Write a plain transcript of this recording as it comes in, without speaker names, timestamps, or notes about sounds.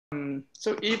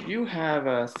So if you have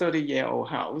a 30-year-old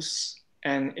house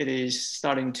and it is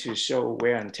starting to show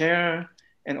wear and tear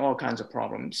and all kinds of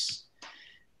problems,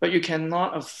 but you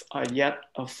cannot yet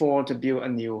afford to build a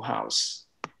new house,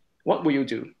 what will you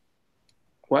do?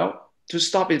 Well, to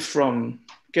stop it from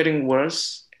getting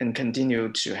worse and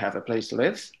continue to have a place to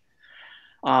live,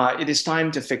 it is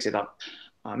time to fix it up.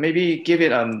 Maybe give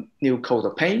it a new coat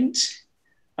of paint,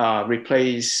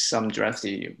 replace some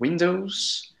drafty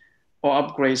windows, or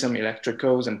upgrade some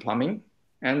electricals and plumbing,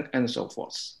 and so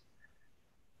forth.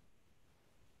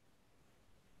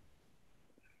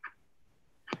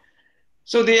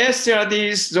 So the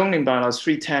SCRD's zoning bylaw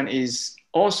 310 is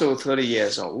also 30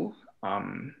 years old.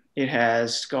 It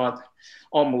has got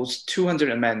almost 200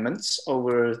 amendments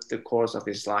over the course of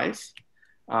its life.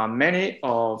 Many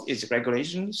of its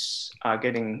regulations are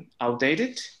getting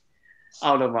outdated,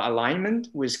 out of alignment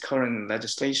with current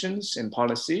legislations and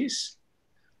policies,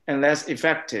 and less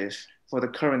effective for the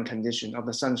current condition of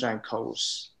the Sunshine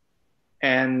Coast,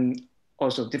 and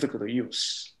also difficult to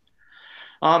use.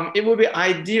 It would be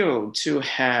ideal to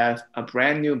have a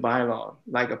brand new bylaw,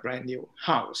 like a brand new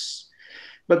house.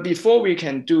 But before we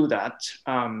can do that,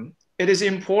 it is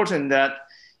important that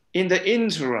in the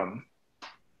interim,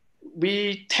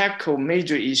 we tackle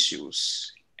major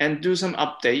issues and do some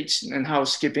updates and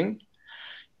housekeeping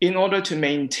in order to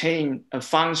maintain a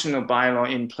functional bylaw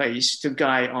in place to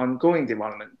guide ongoing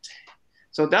development.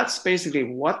 So that's basically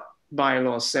what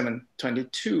bylaw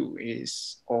 722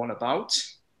 is all about.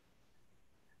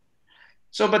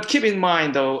 So, but keep in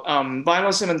mind though,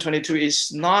 bylaw 722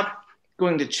 is not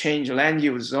going to change land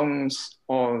use zones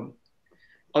or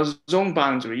zone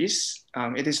boundaries.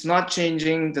 It is not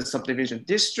changing the subdivision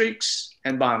districts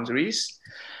and boundaries.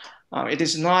 It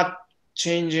is not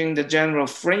changing the general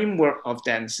framework of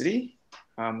density,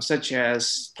 such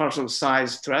as parcel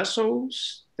size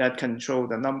thresholds that control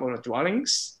the number of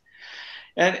dwellings.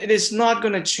 And it is not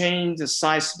going to change the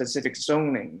site-specific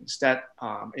zonings that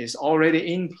is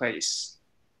already in place.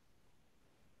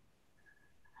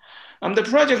 The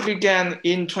project began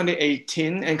in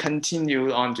 2018 and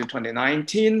continued on to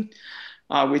 2019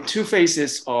 with two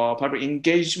phases of public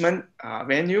engagement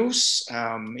venues,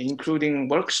 including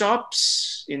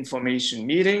workshops, information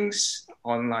meetings,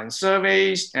 online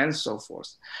surveys, and so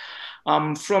forth.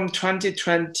 From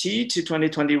 2020 to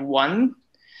 2021,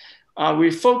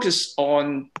 we focused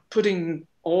on putting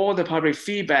all the public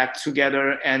feedback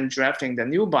together and drafting the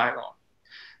new bylaw.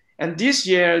 And this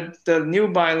year, the new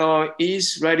bylaw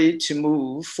is ready to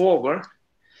move forward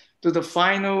to the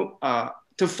final,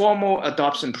 to formal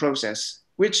adoption process,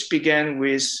 which began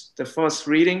with the first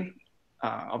reading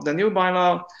of the new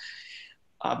bylaw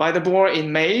by the board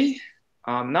in May.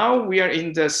 Now we are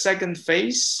in the second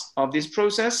phase of this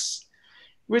process,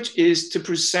 which is to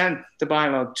present the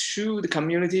bylaw to the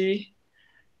community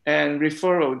and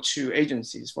referral to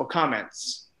agencies for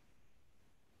comments.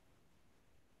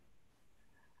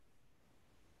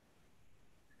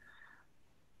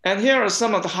 And here are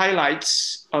some of the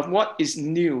highlights of what is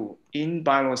new in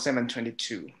bylaw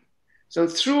 722. So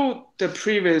through the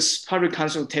previous public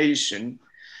consultation,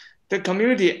 the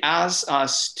community asked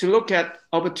us to look at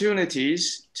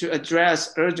opportunities to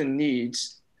address urgent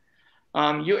needs.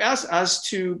 You asked us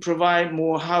to provide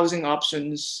more housing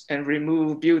options and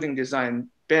remove building design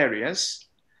barriers.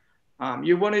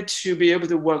 You wanted to be able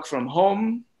to work from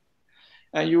home,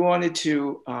 and you wanted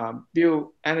to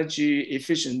build energy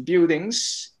efficient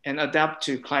buildings and adapt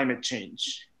to climate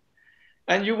change.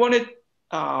 And you wanted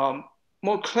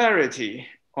more clarity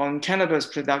on cannabis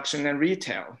production and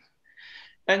retail.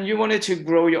 And you wanted to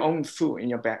grow your own food in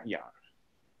your backyard.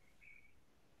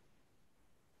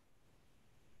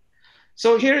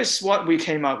 So here is what we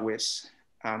came up with.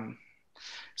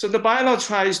 So the bylaw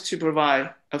tries to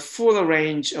provide a fuller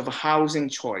range of housing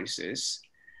choices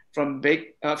from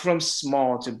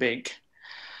small to big.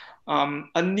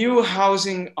 A new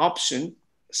housing option,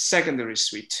 secondary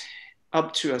suite,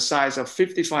 up to a size of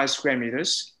 55 square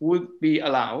meters would be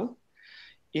allowed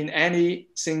in any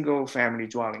single family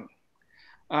dwelling.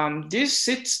 This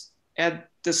sits at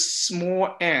the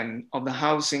small end of the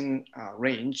housing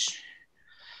range.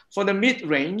 For the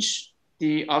mid-range,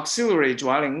 the auxiliary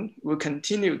dwelling will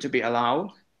continue to be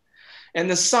allowed, and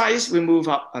the size will move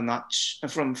up a notch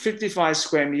from 55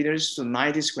 square meters to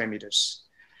 90 square meters.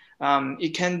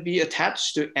 It can be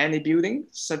attached to any building,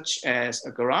 such as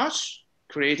a garage,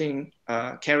 creating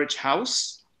a carriage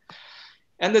house.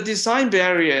 And the design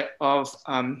barrier of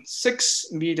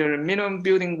 6 meter minimum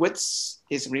building width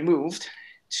is removed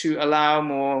to allow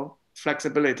more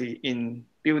flexibility in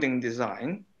building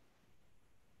design.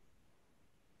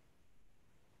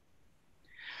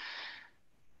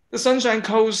 The Sunshine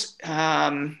Coast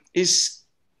is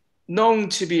known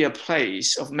to be a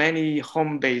place of many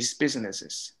home-based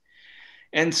businesses.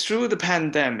 And through the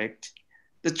pandemic,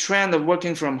 the trend of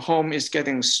working from home is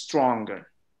getting stronger.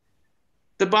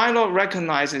 The bylaw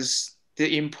recognizes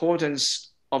the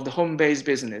importance of the home-based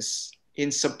business in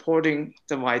supporting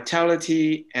the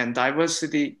vitality and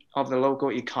diversity of the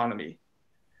local economy.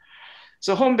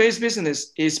 So home-based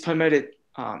business is permitted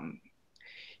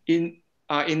in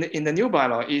the new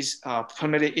bylaw is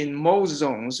permitted in most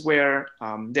zones where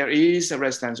there is a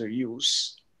residential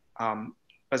use,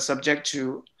 but subject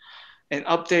to an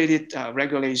updated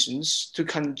regulations to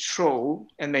control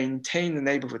and maintain the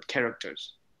neighborhood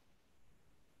characters.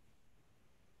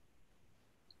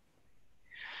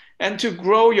 And to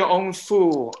grow your own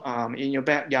food in your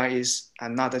backyard is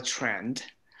another trend.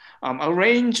 A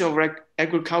range of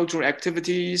agricultural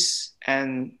activities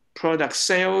and product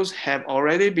sales have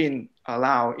already been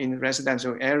allowed in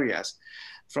residential areas,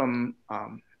 from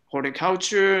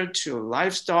horticulture to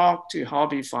livestock to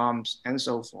hobby farms and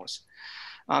so forth.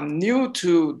 New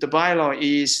to the bylaw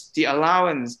is the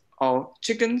allowance of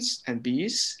chickens and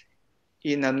bees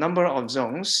in a number of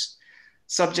zones,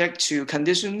 subject to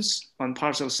conditions on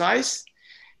parcel size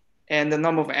and the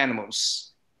number of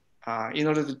animals in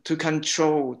order to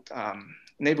control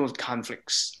neighborhood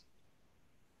conflicts.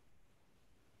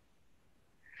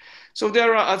 So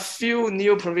there are a few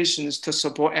new provisions to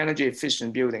support energy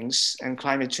efficient buildings and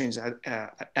climate change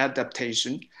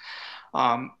adaptation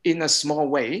in a small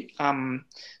way.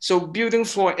 So building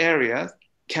floor area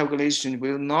calculation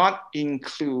will not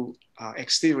include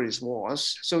exterior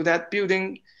walls, so that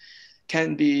building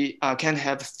can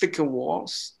have thicker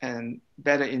walls and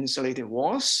better insulated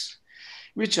walls,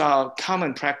 which are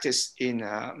common practice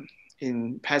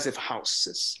in passive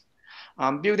houses.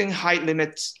 Building height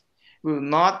limits will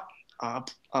not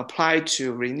apply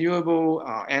to renewable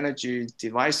energy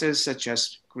devices such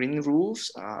as green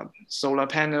roofs, solar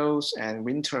panels, and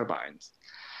wind turbines.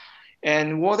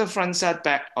 And waterfront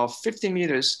setback of 50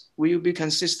 meters will be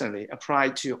consistently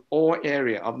applied to all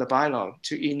area of the bylaw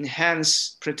to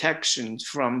enhance protection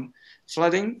from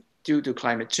flooding due to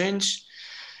climate change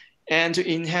and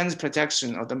to enhance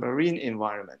protection of the marine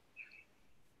environment.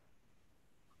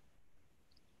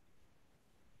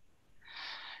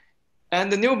 And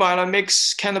the new bylaw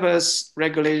makes cannabis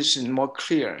regulation more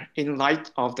clear in light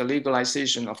of the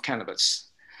legalization of cannabis.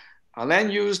 A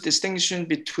land use distinction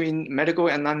between medical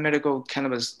and non-medical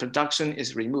cannabis production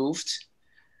is removed.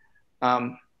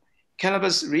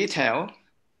 Cannabis retail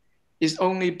is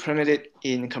only permitted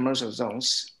in commercial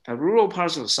zones. A rural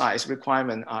parcel size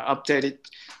requirements are updated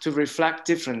to reflect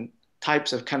different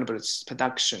types of cannabis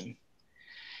production.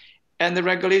 And the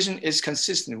regulation is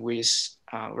consistent with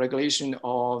regulation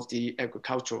of the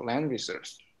agricultural land reserve.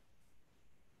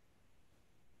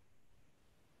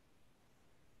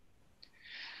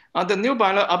 The new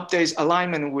bylaw updates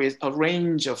alignment with a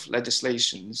range of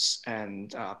legislations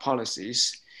and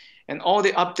policies. And all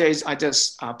the updates I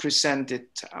just presented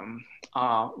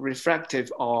are reflective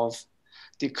of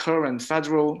the current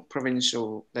federal,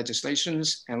 provincial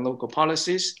legislations and local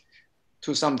policies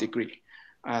to some degree,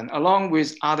 and along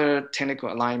with other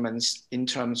technical alignments in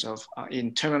terms of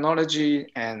in terminology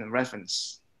and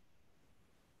reference.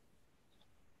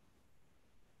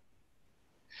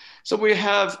 So we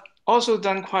have also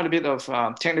done quite a bit of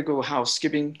technical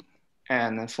housekeeping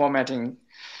and formatting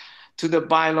to the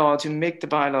bylaw to make the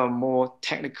bylaw more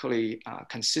technically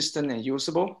consistent and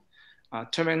usable.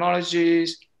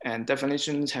 Terminologies and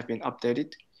definitions have been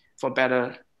updated for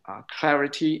better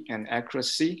clarity and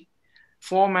accuracy.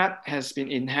 Format has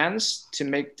been enhanced to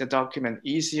make the document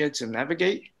easier to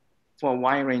navigate for a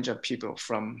wide range of people,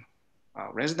 from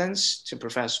residents to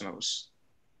professionals.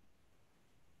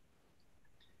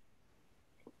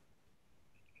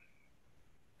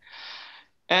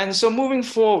 And so moving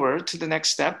forward to the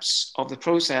next steps of the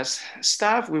process,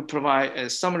 staff will provide a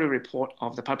summary report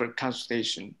of the public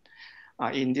consultation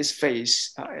in this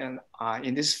phase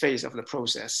of the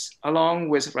process, along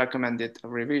with recommended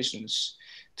revisions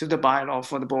to the bylaw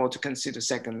for the board to consider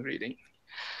second reading.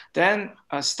 Then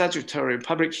a statutory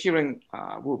public hearing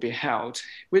will be held,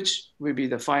 which will be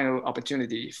the final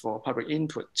opportunity for public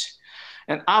input.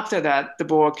 And after that, the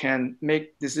board can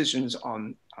make decisions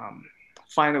on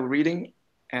final reading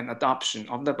and adoption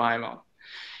of the bylaw.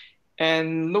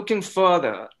 And looking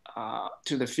further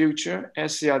to the future,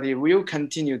 SCRD will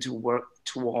continue to work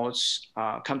towards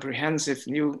comprehensive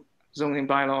new zoning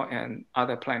bylaw and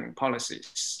other planning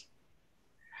policies.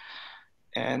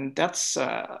 And that's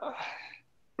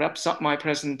wraps up my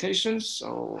presentation.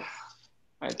 So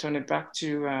I turn it back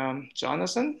to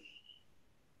Jonathan.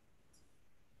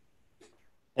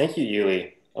 Thank you,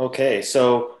 Yuli. Okay,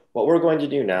 so what we're going to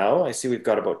do now, I see we've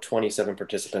got about 27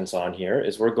 participants on here,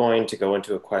 is we're going to go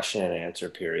into a question and answer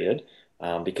period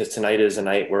because tonight is a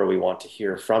night where we want to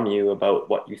hear from you about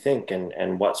what you think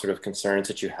and what sort of concerns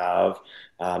that you have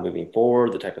moving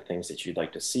forward, the type of things that you'd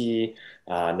like to see.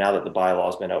 Now that the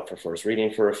bylaw's been out for first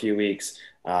reading for a few weeks,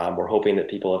 we're hoping that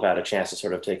people have had a chance to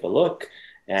sort of take a look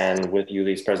and with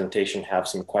Yuli's presentation have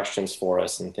some questions for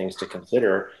us and things to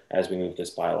consider as we move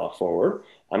this bylaw forward.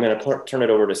 I'm going to turn it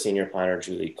over to Senior Planner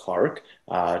Julie Clark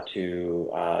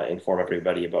to inform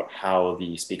everybody about how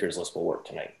the speakers list will work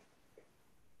tonight.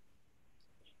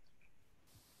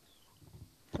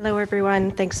 Hello,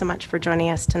 everyone. Thanks so much for joining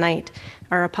us tonight.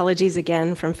 Our apologies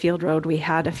again from Field Road. We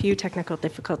had a few technical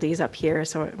difficulties up here,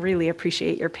 so I really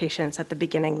appreciate your patience at the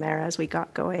beginning there as we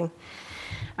got going.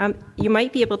 You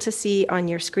might be able to see on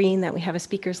your screen that we have a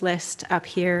speakers list up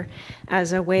here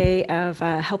as a way of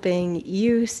helping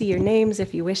you see your names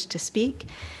if you wish to speak.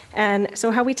 And so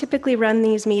how we typically run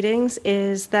these meetings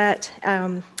is that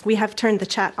we have turned the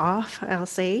chat off, I'll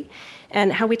say.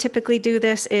 And how we typically do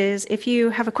this is if you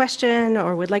have a question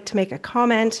or would like to make a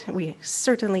comment, we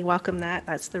certainly welcome that.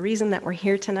 That's the reason that we're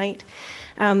here tonight.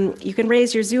 You can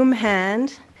raise your Zoom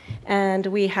hand, and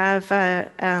we have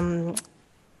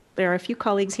there are a few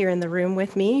colleagues here in the room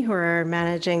with me who are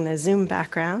managing the Zoom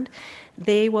background.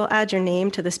 They will add your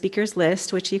name to the speakers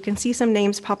list, which you can see some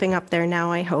names popping up there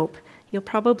now, I hope. You'll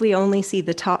probably only see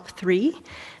the top three.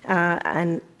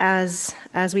 And as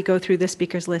we go through the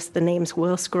speakers list, the names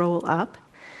will scroll up.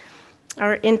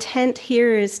 Our intent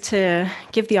here is to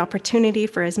give the opportunity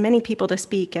for as many people to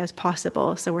speak as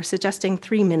possible. So we're suggesting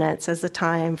 3 minutes as the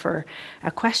time for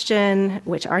a question,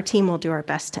 which our team will do our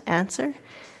best to answer.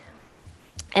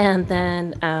 And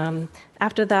then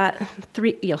after that,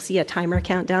 you'll see a timer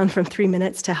countdown from 3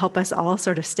 minutes to help us all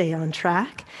sort of stay on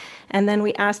track. And then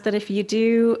we ask that if you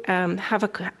do have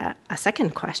a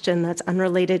second question that's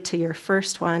unrelated to your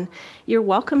first one, you're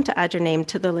welcome to add your name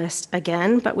to the list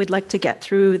again, but we'd like to get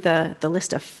through the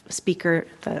list of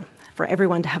for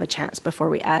everyone to have a chance before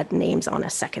we add names on a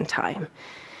second time.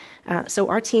 So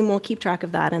our team will keep track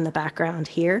of that in the background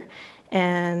here.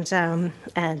 And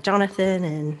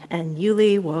Jonathan and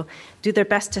Yuli will do their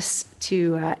best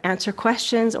to answer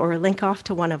questions or link off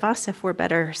to one of us if we're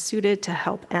better suited to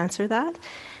help answer that.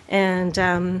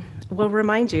 And we'll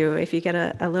remind you if you get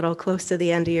a little close to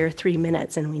the end of your 3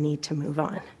 minutes and we need to move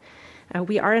on.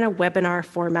 We are in a webinar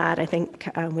format. I think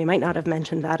we might not have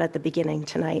mentioned that at the beginning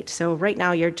tonight. So right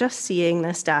now you're just seeing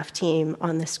the staff team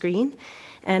on the screen.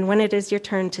 And when it is your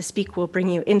turn to speak, we'll bring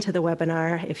you into the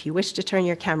webinar. If you wish to turn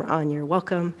your camera on, you're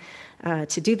welcome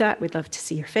to do that. We'd love to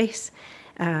see your face.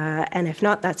 And if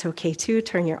not, that's okay too.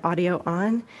 Turn your audio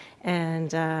on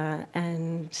and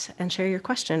share your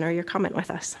question or your comment with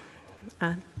us.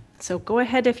 So go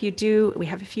ahead if you do. We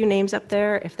have a few names up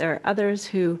there. If there are others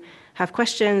who have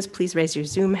questions, please raise your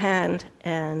Zoom hand,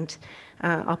 and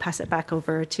I'll pass it back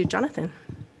over to Jonathan.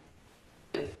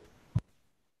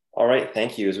 All right,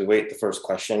 thank you. As we wait the first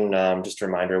question, just a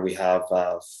reminder, we have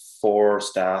 4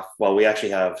 staff. Well, we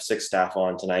actually have 6 staff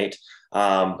on tonight,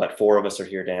 but 4 of us are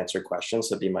here to answer questions.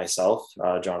 So it'd be myself,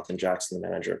 Jonathan Jackson, the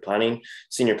manager of planning,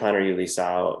 senior planner Yuli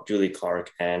Sao, Julie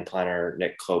Clark, and planner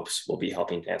Nick Copes will be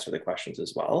helping to answer the questions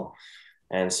as well.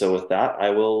 And so with that, I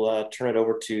will turn it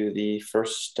over to the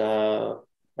first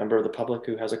member of the public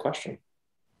who has a question.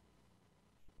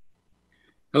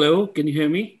 Hello, can you hear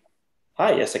me?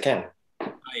 Hi, yes, I can.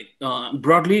 Hi.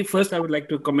 Broadly, first, I would like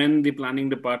to commend the planning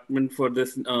department for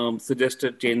this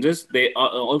suggested changes. They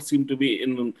all seem to be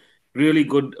in really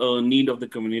good need of the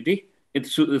community. It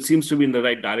seems to be in the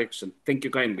right direction. Thank you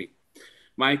kindly.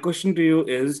 My question to you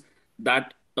is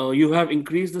that you have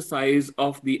increased the size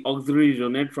of the auxiliary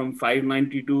unit from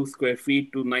 592 square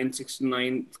feet to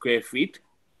 969 square feet.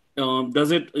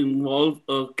 Does it involve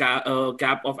a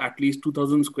cap of at least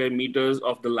 2,000 square meters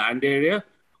of the land area?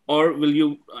 Or will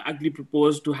you actually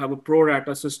propose to have a pro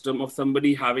rata system of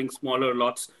somebody having smaller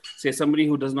lots, say somebody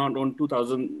who does not own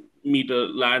 2,000 meter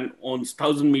land owns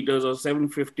 1,000 meters or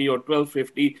 750 or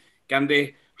 1,250, can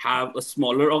they have a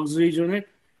smaller auxiliary unit?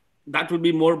 That will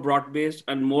be more broad-based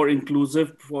and more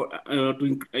inclusive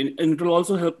and it will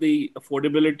also help the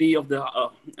affordability of the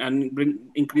and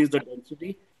increase the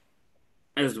density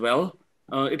as well.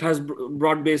 It has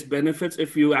broad-based benefits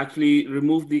if you actually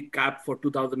remove the cap for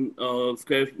 2,000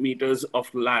 square meters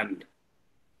of land.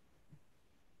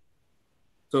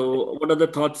 So what are the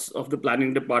thoughts of the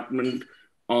planning department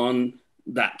on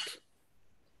that?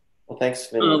 Well, thanks,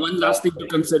 Vinny. One last thing to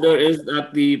consider is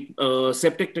that the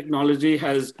septic technology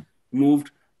has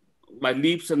moved by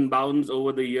leaps and bounds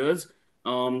over the years.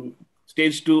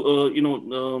 stage two,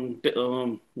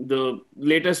 the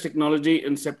latest technology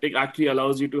in septic actually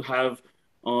allows you to have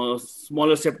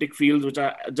smaller septic fields, which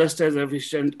are just as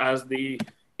efficient as the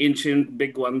ancient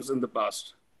big ones in the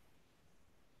past.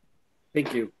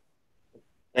 Thank you.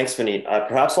 Thanks, Vineet.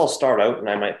 Perhaps I'll start out and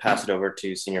I might pass it over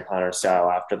to Senior Planner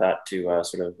Sal after that to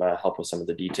help with some of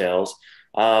the details.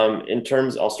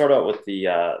 I'll start out with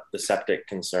the septic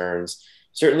concerns.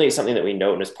 Certainly something that we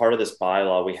note, and as part of this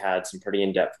bylaw, we had some pretty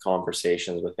in-depth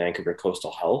conversations with Vancouver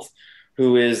Coastal Health,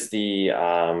 who is the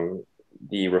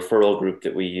referral group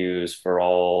that we use for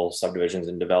all subdivisions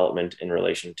and development in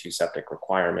relation to septic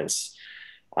requirements.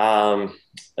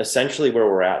 Essentially where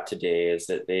we're at today is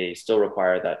that they still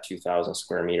require that 2,000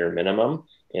 square meter minimum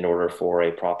in order for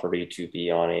a property to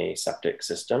be on a septic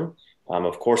system.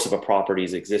 Of course, if a property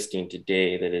is existing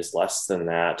today that is less than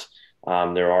that,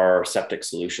 there are septic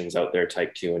solutions out there,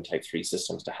 type 2 and type 3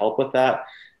 systems to help with that,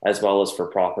 as well as for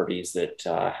properties that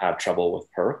have trouble with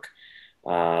PERC.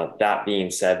 That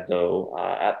being said, though,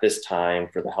 at this time,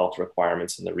 for the health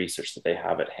requirements and the research that they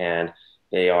have at hand,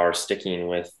 they are sticking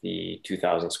with the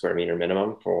 2,000 square meter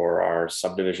minimum for our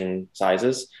subdivision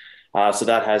sizes. So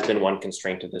that has been one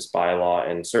constraint of this bylaw,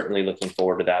 and certainly looking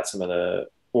forward to that. Some of the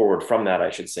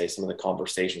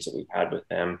conversations that we've had with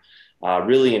them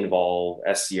really involve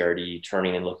SCRD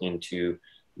turning and looking to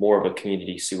more of a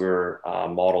community sewer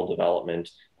model development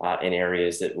in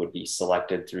areas that would be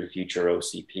selected through future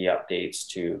OCP updates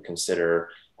to consider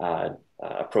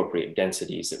appropriate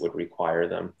densities that would require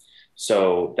them.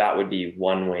 So that would be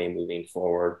one way moving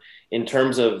forward. In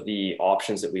terms of the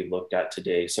options that we've looked at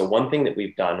today, so one thing that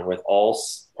we've done with all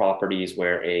properties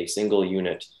where a single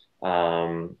unit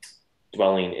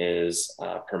dwelling is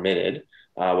permitted,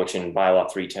 which in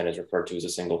bylaw 310 is referred to as a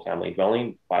single family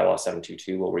dwelling, bylaw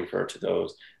 722 will refer to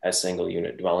those as single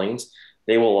unit dwellings.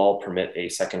 They will all permit a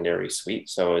secondary suite.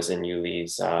 So as in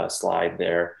Yuli's slide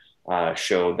there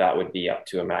showed, that would be up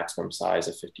to a maximum size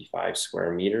of 55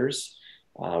 square meters.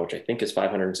 Which I think is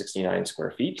 569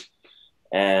 square feet.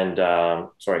 And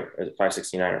sorry,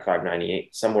 569 or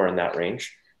 598, somewhere in that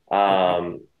range,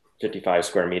 55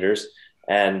 square meters.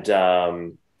 And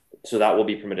so that will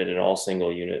be permitted in all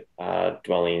single unit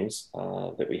dwellings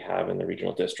that we have in the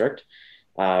regional district,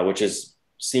 which is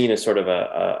seen as sort of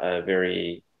a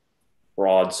very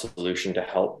broad solution to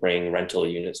help bring rental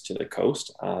units to the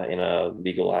coast in a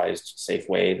legalized, safe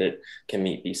way that can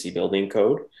meet BC building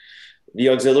code. The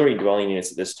auxiliary dwelling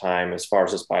units at this time, as far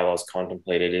as this bylaw is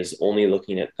contemplated, is only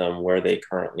looking at them where they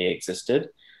currently existed.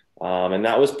 And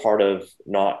that was part of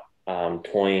not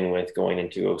toying with going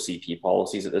into OCP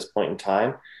policies at this point in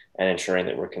time and ensuring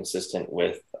that we're consistent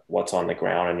with what's on the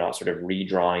ground and not sort of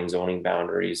redrawing zoning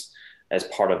boundaries as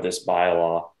part of this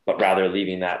bylaw, but rather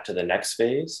leaving that to the next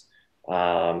phase.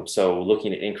 So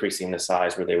looking at increasing the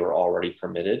size where they were already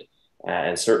permitted,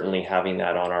 and certainly having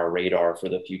that on our radar for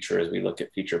the future as we look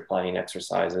at future planning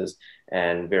exercises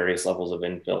and various levels of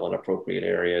infill in appropriate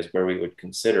areas where we would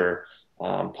consider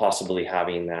possibly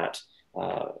having that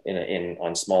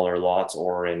on smaller lots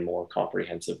or in more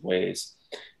comprehensive ways.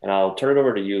 And I'll turn it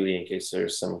over to Yuli in case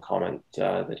there's some comment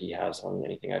that he has on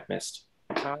anything I've missed.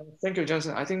 Thank you,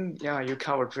 Johnson. I think, yeah, you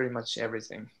covered pretty much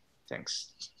everything.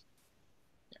 Thanks.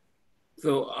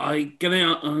 So can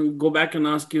I go back and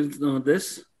ask you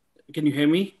this? Can you hear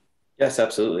me? Yes,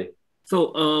 absolutely.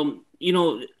 So,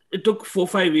 it took 4 or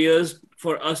 5 years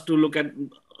for us to look at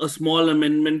a small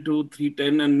amendment to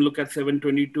 310 and look at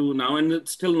 722 now, and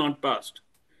it's still not passed.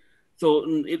 So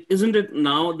isn't it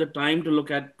now the time to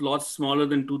look at lots smaller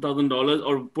than $2,000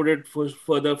 or put it for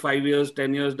further 5 years,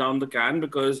 10 years down the can,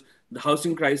 because the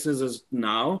housing crisis is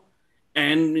now,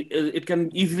 and it can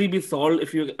easily be solved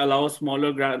if you allow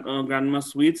smaller grandma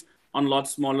suites on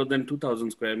lots smaller than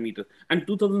 2,000 square meters. And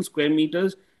 2,000 square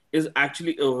meters is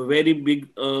actually a very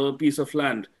big piece of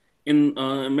land. In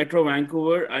Metro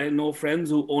Vancouver, I know friends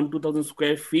who own 2,000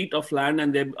 square feet of land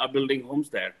and they are building homes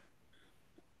there.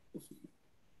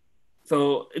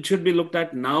 So it should be looked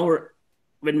at now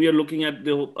when we are looking at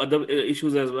the other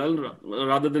issues as well,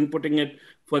 rather than pushing it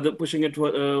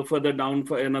further down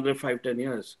for another 5-10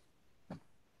 years.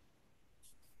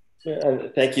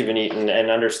 Thank you, Vineet,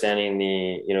 and understanding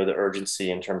the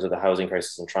urgency in terms of the housing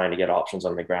crisis and trying to get options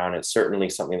on the ground. It's certainly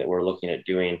something that we're looking at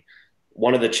doing.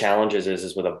 One of the challenges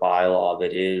is with a bylaw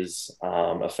that is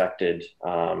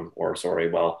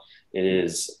it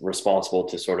is responsible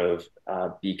to sort of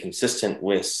be consistent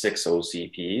with 6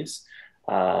 OCPs,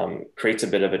 creates a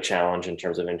bit of a challenge in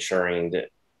terms of ensuring that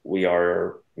we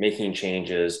are making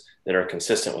changes that are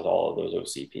consistent with all of those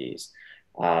OCPs.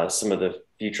 Some of the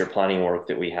future planning work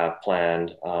that we have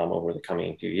planned over the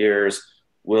coming few years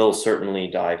we'll certainly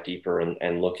dive deeper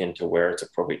and look into where it's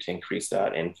appropriate to increase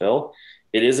that infill.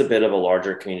 It is a bit of a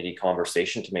larger community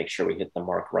conversation to make sure we hit the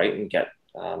mark right and get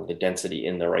the density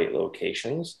in the right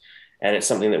locations. And it's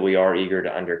something that we are eager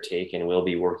to undertake, and we'll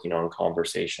be working on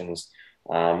conversations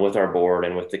with our board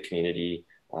and with the community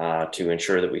to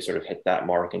ensure that we sort of hit that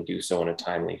mark and do so in a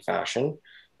timely fashion.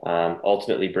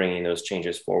 Ultimately bringing those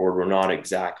changes forward, we're not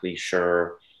exactly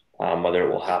sure whether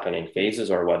it will happen in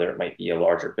phases or whether it might be a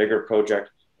larger, bigger project,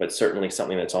 but certainly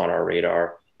something that's on our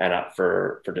radar and up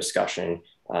for discussion.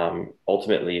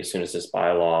 Ultimately, as soon as this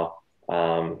bylaw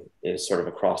is sort of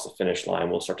across the finish line,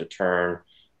 we'll start to turn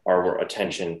our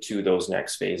attention to those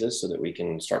next phases so that we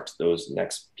can start to those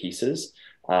next pieces.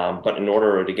 But in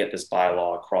order to get this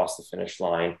bylaw across the finish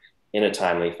line in a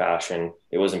timely fashion,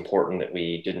 it was important that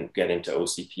we didn't get into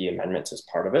OCP amendments as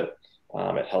part of it.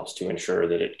 It helps to ensure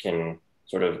that it can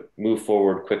sort of move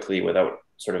forward quickly without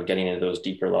sort of getting into those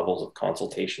deeper levels of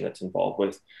consultation that's involved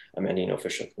with amending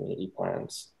official community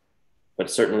plans. But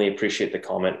certainly appreciate the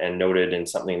comment and noted, and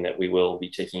something that we will be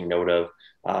taking note of.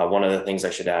 One of the things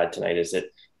I should add tonight is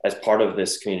that as part of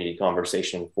this community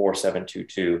conversation for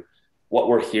 722, what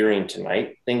we're hearing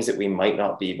tonight, things that we might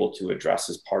not be able to address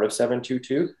as part of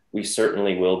 722, we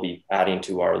certainly will be adding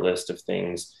to our list of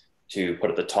things to put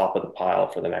at the top of the pile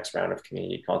for the next round of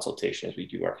community consultation as we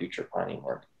do our future planning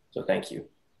work. So thank you.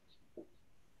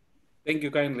 Thank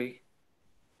you kindly.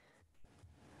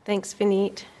 Thanks,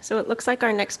 Vineet. So it looks like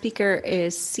our next speaker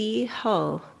is C.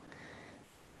 Hull.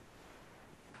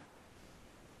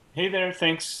 Hey there,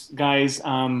 thanks guys.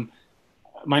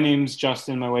 My name's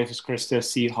Justin, my wife is Krista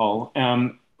C. Hull.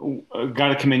 Got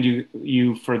to commend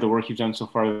you for the work you've done so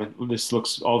far. This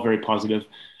looks all very positive.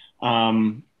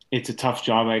 It's a tough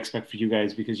job, I expect, for you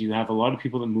guys, because you have a lot of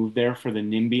people that move there for the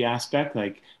NIMBY aspect,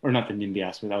 like, or not the NIMBY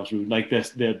aspect, that was rude, like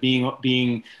this, the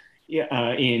being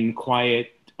in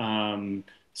quiet,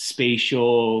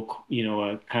 spatial, you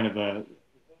know, a kind of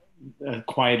a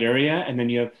quiet area. And then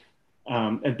you have,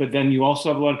 but then you also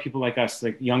have a lot of people like us,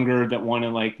 like younger, that want to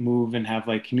like move and have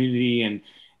like community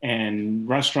and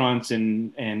restaurants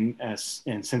and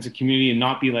sense of community and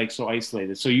not be like so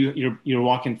isolated. So you're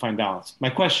walking fine balance. My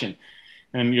question,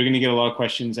 and you're going to get a lot of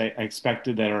questions I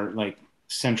expected that are like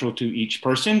central to each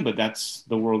person, but that's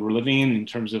the world we're living in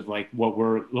terms of like what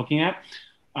we're looking at.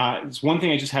 It's one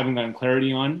thing I just haven't gotten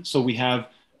clarity on. So we have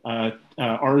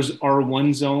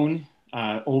R1 zone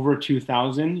over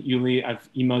 2,000. Yuli, I've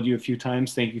emailed you a few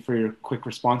times. Thank you for your quick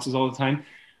responses all the time.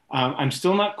 I'm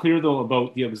still not clear though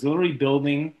about the auxiliary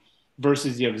building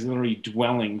versus the auxiliary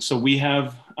dwelling. So we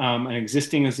have an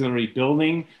existing auxiliary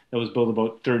building that was built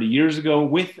about 30 years ago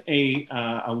with a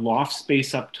loft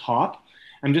space up top.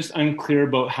 I'm just unclear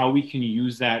about how we can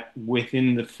use that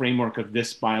within the framework of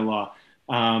this bylaw.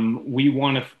 We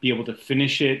want to be able to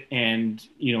finish it and,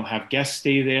 you know, have guests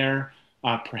stay there,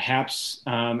 perhaps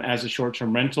as a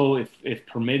short-term rental if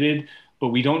permitted, but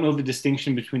we don't know the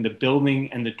distinction between the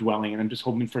building and the dwelling. And I'm just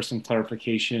hoping for some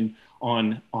clarification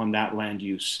on that land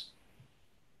use.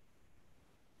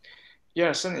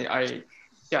 Yeah, certainly.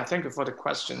 Thank you for the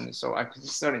question. So I could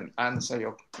certainly answer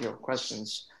your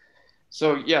questions.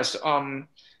 So yes,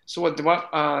 so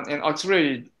an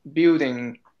auxiliary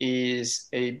building is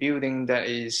a building that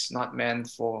is not meant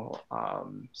for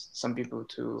some people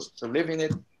to live in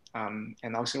it. An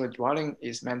auxiliary dwelling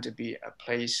is meant to be a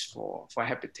place for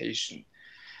habitation.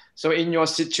 So in your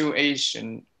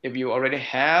situation, if you already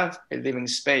have a living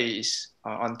space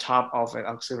on top of an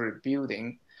auxiliary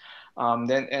building,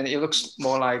 then it looks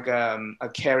more like a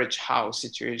carriage house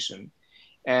situation.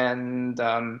 And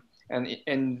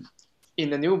in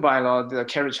the new bylaw, the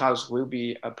carriage house will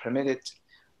be permitted.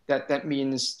 That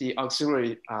means the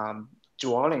auxiliary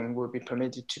dwelling will be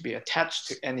permitted to be attached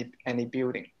to any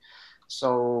building.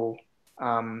 So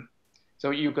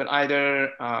you could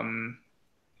either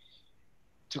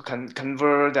to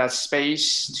convert that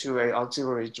space to an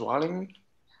auxiliary dwelling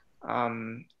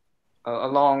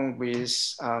along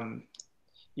with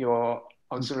your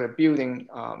auxiliary building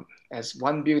as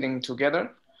one building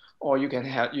together, or you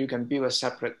can build a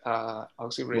separate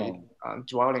auxiliary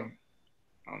dwelling.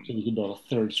 So we could build a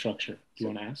third structure. Do you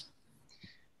want to ask?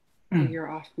 You're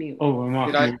off mute. Oh, I'm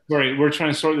off mute. Sorry, we're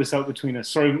trying to sort this out between us.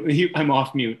 Sorry, I'm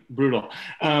off mute. Brutal.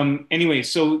 Anyway,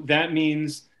 so that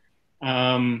means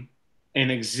an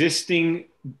existing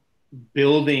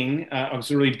building,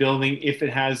 auxiliary building, if it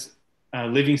has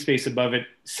living space above it,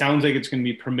 sounds like it's going to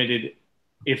be permitted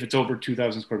if it's over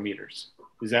 2,000 square meters.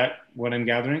 Is that what I'm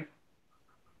gathering?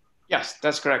 Yes,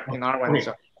 that's correct. In R1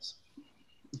 zone.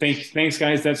 Thanks,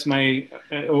 guys. That's my,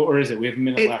 or is it? We have a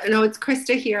minute left. No, it's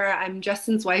Krista here. I'm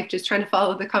Justin's wife, just trying to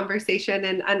follow the conversation.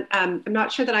 And I'm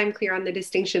not sure that I'm clear on the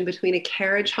distinction between a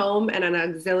carriage home and an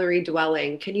auxiliary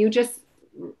dwelling. Can you just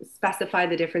specify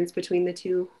the difference between the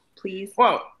two, please?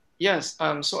 Well, yes.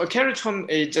 So a carriage home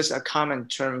is just a common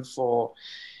term for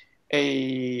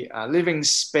a living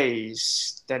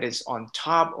space that is on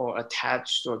top or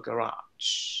attached to a garage.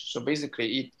 So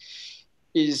basically, it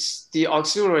is the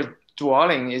auxiliary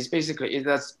dwelling is basically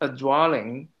that's a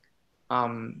dwelling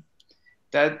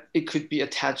that it could be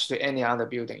attached to any other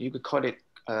building. You could call it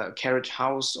a carriage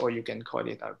house, or you can call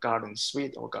it a garden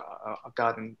suite or a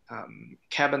garden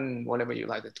cabin, whatever you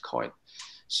like to call it.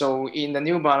 So in the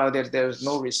new bylaw, there's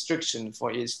no restriction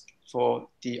for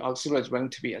the auxiliary dwelling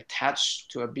to be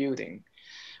attached to a building.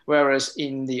 Whereas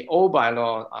in the old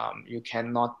bylaw, you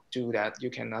cannot do that. You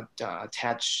cannot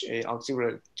attach an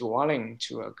auxiliary dwelling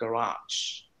to a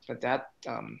garage. But that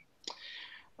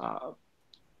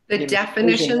the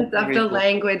definitions of the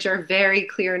language are very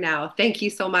clear now. Thank you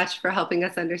so much for helping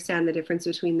us understand the difference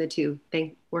between the two.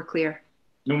 We're clear.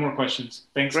 No more questions.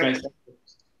 Thanks, guys.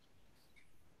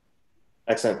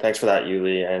 Excellent. Thanks for that,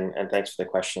 Yuli, and thanks for the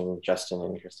question, Justin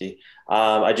and Christy.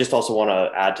 I just also want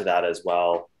to add to that as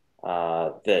well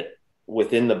that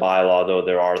within the bylaw, though,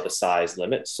 there are the size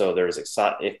limits. So there's,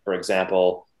 if, for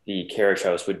example, the carriage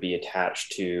house would be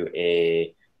attached to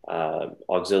a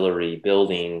auxiliary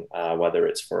building, whether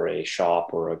it's for a shop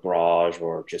or a garage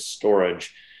or just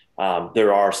storage,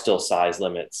 there are still size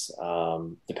limits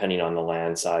depending on the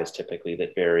land size typically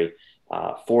that vary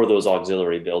for those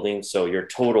auxiliary buildings. So your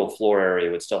total floor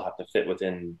area would still have to fit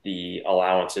within the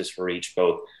allowances for each,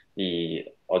 both the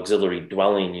auxiliary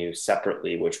dwelling use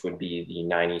separately, which would be the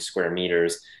 90 square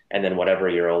meters, and then whatever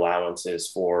your allowance is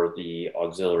for the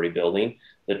auxiliary building,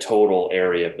 the total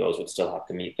area of those would still have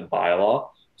to meet the bylaw.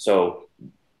 So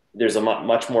there's a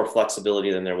much more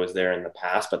flexibility than there was there in the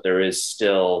past, but there is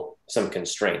still some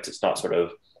constraints. It's not sort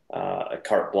of a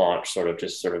carte blanche,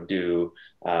 just do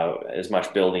as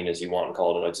much building as you want and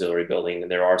call it an auxiliary building.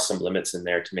 And there are some limits in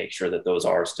there to make sure that those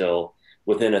are still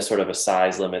within a sort of a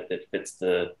size limit that fits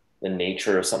the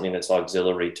nature of something that's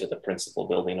auxiliary to the principal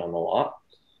building on the lot,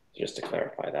 just to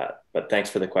clarify that. But thanks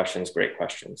for the questions. Great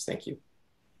questions. Thank you.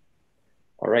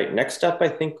 All right, next up, I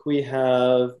think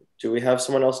do we have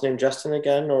someone else named Justin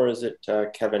again, or is it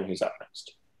Kevin who's up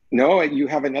next? No, you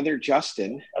have another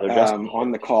Justin,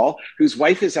 on the call, whose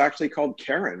wife is actually called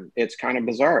Karen. It's kind of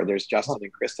bizarre. There's Justin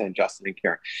and Krista and Justin and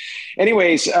Karen.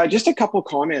 Anyways, just a couple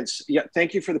comments. Yeah,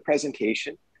 thank you for the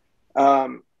presentation.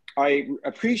 I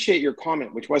appreciate your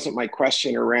comment, which wasn't my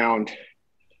question, around,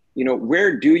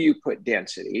 where do you put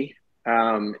density?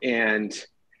 I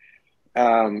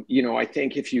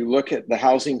think if you look at the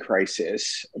housing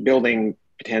crisis, building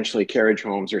potentially carriage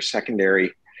homes or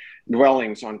secondary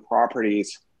dwellings on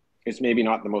properties is maybe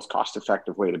not the most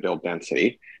cost-effective way to build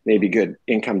density, maybe good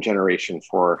income generation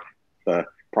for the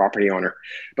property owner.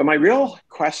 But my real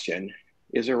question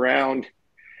is around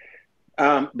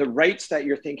the rights that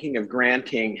you're thinking of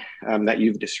granting that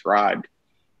you've described.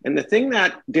 And the thing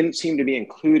that didn't seem to be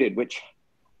included, which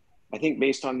I think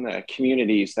based on the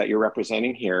communities that you're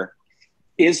representing here,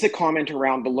 is the comment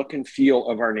around the look and feel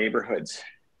of our neighborhoods.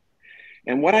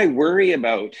 And what I worry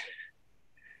about,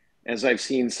 as I've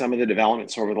seen some of the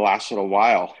developments over the last little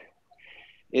while,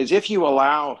 is if you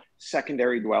allow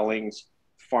secondary dwellings,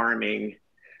 farming,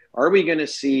 are we going to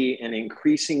see an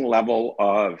increasing level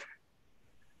of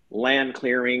land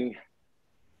clearing,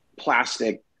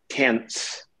 plastic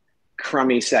tents,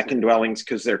 crummy second dwellings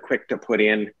because they're quick to put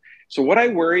in? So what I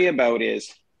worry about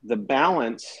is the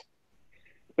balance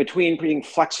between being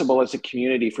flexible as a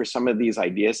community for some of these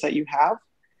ideas that you have,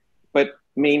 but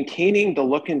maintaining the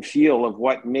look and feel of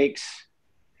what makes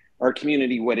our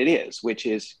community what it is, which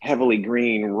is heavily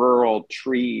green, rural,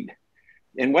 treed.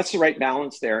 And what's the right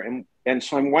balance there? And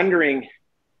so I'm wondering,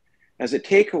 as a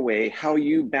takeaway, how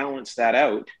you balance that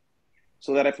out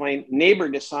so that if my neighbor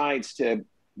decides to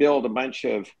build a bunch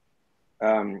of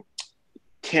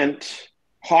tent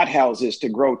hothouses to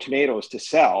grow tomatoes to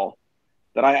sell,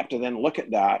 that I have to then look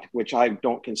at that, which I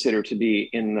don't consider to be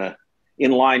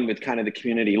in line with kind of the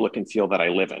community look and feel that I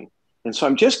live in. And so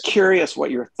I'm just curious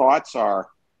what your thoughts are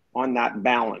on that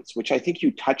balance, which I think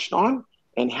you touched on,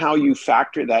 and how you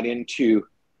factor that into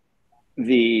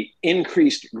the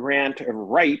increased grant of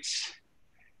rights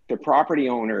to property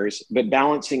owners, but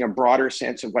balancing a broader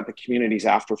sense of what the community's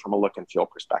after from a look and feel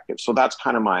perspective. So that's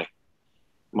kind of my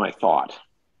thought.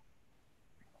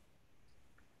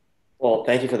 Well,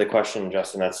 thank you for the question,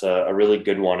 Justin. That's a really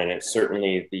good one. And it's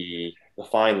certainly the the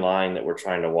fine line that we're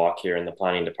trying to walk here in the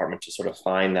planning department to sort of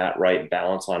find that right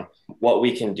balance on what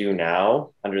we can do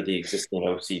now under the existing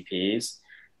OCPs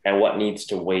and what needs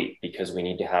to wait, because we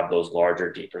need to have those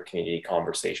larger, deeper community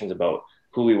conversations about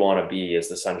who we want to be as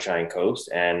the Sunshine Coast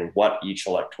and what each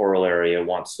electoral area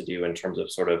wants to do in terms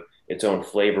of sort of its own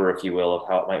flavor, if you will, of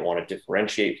how it might want to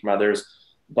differentiate from others,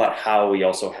 but how we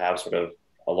also have sort of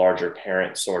a larger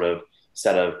parent sort of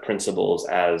set of principles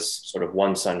as sort of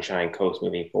one Sunshine Coast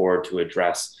moving forward to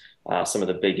address some of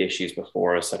the big issues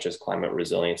before us, such as climate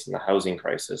resilience and the housing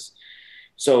crisis.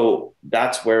 So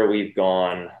that's where we've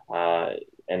gone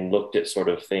and looked at sort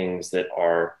of things that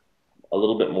are a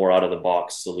little bit more out of the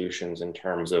box solutions in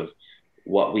terms of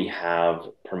what we have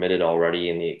permitted already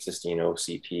in the existing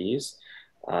OCPs,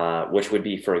 which would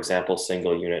be, for example,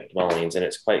 single unit dwellings. And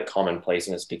it's quite commonplace,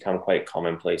 and it's become quite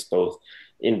commonplace both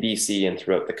in BC and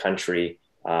throughout the country,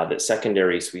 that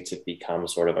secondary suites have become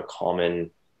sort of a common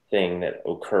thing that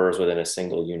occurs within a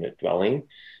single unit dwelling.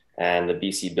 And the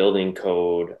BC Building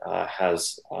Code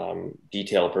has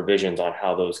detailed provisions on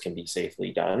how those can be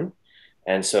safely done.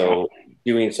 And so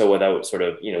doing so without sort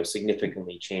of,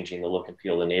 significantly changing the look and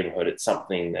feel of the neighborhood, it's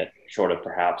something that, short of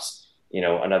perhaps,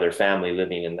 another family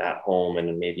living in that home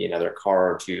and maybe another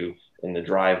car or two in the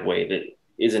driveway, that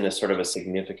isn't a sort of a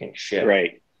significant shift.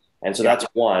 Right. And so that's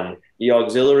one. The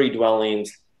auxiliary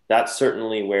dwellings, that's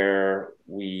certainly where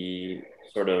we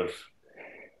sort of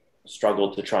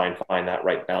struggled to try and find that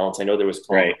right balance. I know there was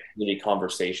community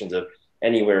conversations of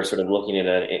anywhere sort of looking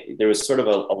at there was sort of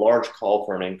a large call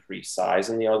for an increased size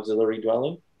in the auxiliary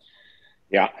dwelling.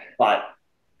 Yeah. But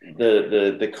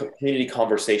the community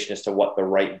conversation as to what the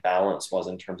right balance was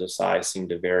in terms of size seemed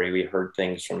to vary. We heard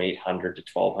things from 800 to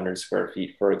 1,200 square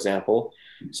feet, for example.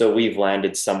 So we've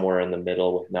landed somewhere in the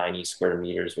middle with 90 square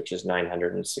meters, which is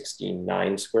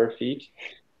 969 square feet.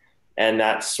 And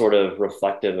that's sort of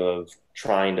reflective of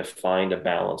trying to find a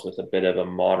balance with a bit of a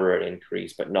moderate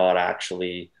increase, but not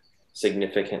actually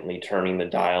significantly turning the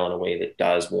dial in a way that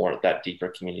does warrant that deeper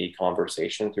community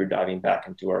conversation through diving back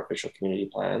into our official community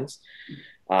plans,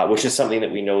 which is something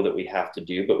that we know that we have to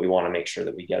do, but we want to make sure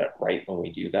that we get it right when we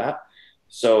do that.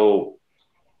 So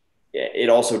it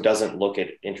also doesn't look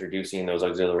at introducing those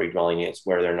auxiliary dwelling units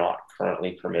where they're not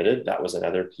currently permitted. That was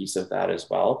another piece of that as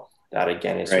well. That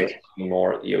again is sort of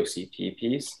more the OCP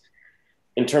piece.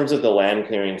 In terms of the land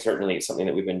clearing, certainly it's something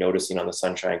that we've been noticing on the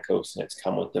Sunshine Coast, and it's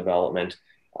come with development.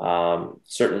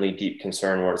 Certainly deep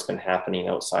concern where it's been happening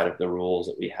outside of the rules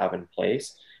that we have in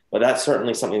place, but that's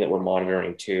certainly something that we're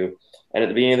monitoring too. And at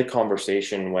the beginning of the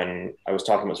conversation, when I was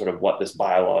talking about sort of what this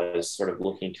bylaw is sort of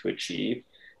looking to achieve,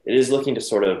 it is looking to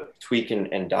sort of tweak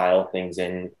and dial things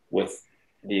in with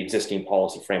the existing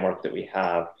policy framework that we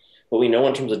have. But we know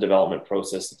in terms of development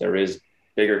process that there is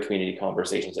bigger community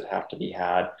conversations that have to be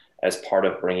had as part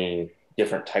of bringing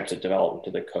different types of development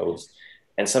to the coast.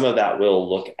 And some of that will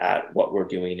look at what we're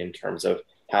doing in terms of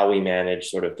how we manage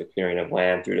sort of the clearing of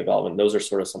land through development. Those are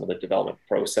sort of some of the development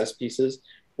process pieces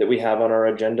that we have on our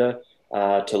agenda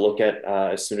to look at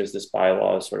as soon as this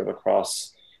bylaw is sort of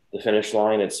across the finish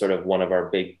line. It's sort of one of our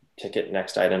big ticket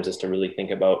next items is to really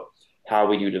think about how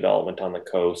we do development on the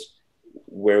coast,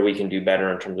 where we can do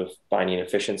better in terms of finding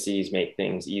efficiencies, make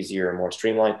things easier and more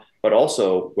streamlined, but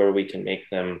also where we can make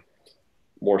them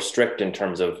more strict in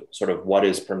terms of sort of what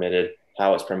is permitted,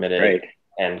 how it's permitted,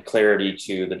 and clarity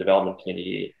to the development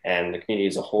community and the community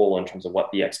as a whole in terms of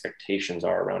what the expectations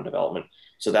are around development.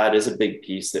 So that is a big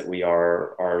piece that we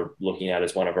are looking at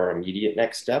as one of our immediate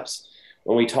next steps.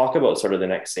 When we talk about sort of the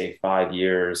next, say, 5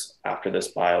 years after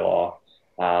this bylaw,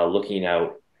 looking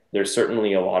out, there's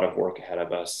certainly a lot of work ahead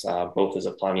of us, both as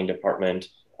a planning department,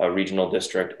 a regional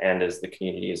district, and as the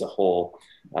community as a whole,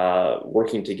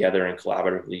 working together and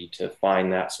collaboratively to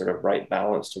find that sort of right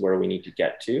balance to where we need to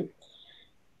get to.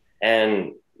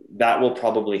 And that will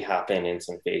probably happen in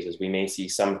some phases. We may see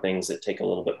some things that take a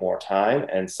little bit more time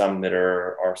and some that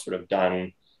are sort of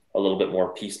done a little bit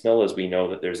more piecemeal as we know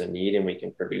that there's a need and we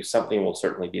can produce something. We'll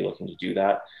certainly be looking to do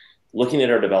that. Looking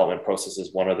at our development process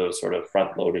is one of those sort of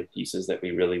front-loaded pieces that we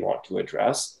really want to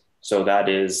address. So that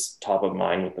is top of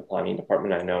mind with the planning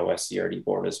department. I know SCRD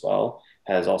Board as well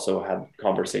has also had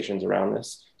conversations around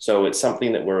this. So it's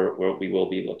something that we will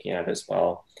be looking at as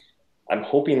well. I'm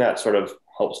hoping that sort of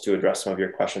helps to address some of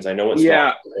your questions. I know it's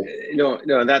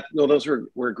those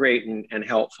were great and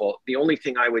helpful. The only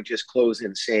thing I would just close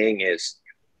in saying is,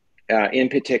 in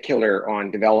particular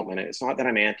on development, and it's not that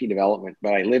I'm anti-development,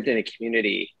 but I lived in a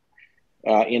community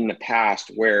in the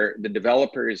past where the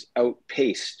developers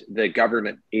outpaced the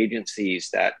government agencies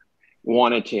that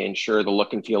wanted to ensure the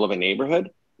look and feel of a neighborhood.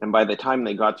 And by the time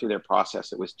they got through their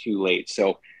process, it was too late.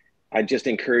 So I just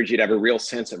encourage you to have a real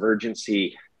sense of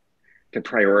urgency to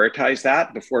prioritize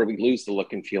that before we lose the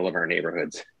look and feel of our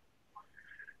neighborhoods.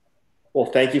 Well,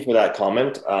 thank you for that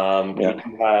comment. We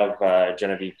do have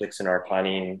Genevieve Dixon, our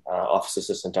planning office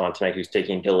assistant, on tonight, who's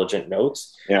taking diligent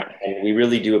notes. Yeah. And we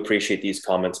really do appreciate these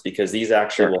comments, because these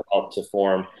actually will help to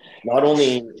form not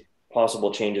only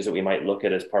possible changes that we might look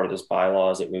at as part of this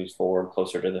bylaw as it moves forward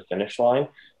closer to the finish line,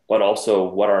 but also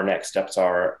what our next steps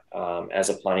are as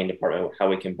a planning department, how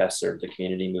we can best serve the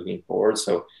community moving forward.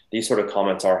 So these sort of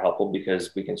comments are helpful,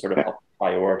 because we can sort of help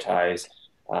prioritize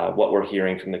what we're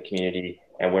hearing from the community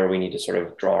and where we need to sort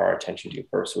of draw our attention to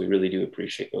first. So we really do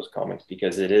appreciate those comments,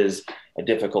 because it is a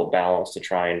difficult balance to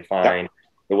try and find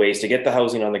the ways to get the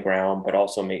housing on the ground, but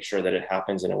also make sure that it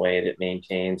happens in a way that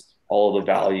maintains all of the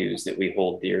values that we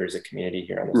hold dear as a community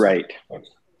here on this. Right.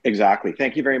 Exactly.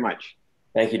 Thank you very much.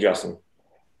 Thank you, Justin.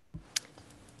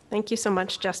 Thank you so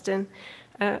much, Justin.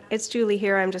 It's Julie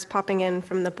here. I'm just popping in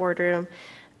from the boardroom.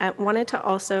 I wanted to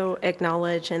also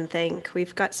acknowledge and thank,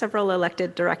 we've got several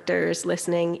elected directors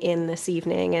listening in this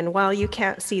evening, and while you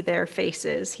can't see their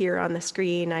faces here on the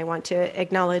screen, I want to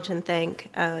acknowledge and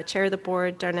thank Chair of the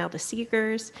Board, Darnell de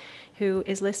Seegers, who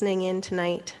is listening in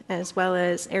tonight, as well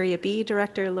as Area B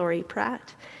Director, Lori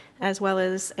Pratt, as well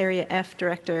as Area F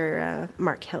Director,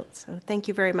 Mark Hilt. So thank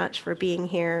you very much for being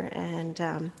here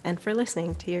and for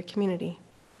listening to your community.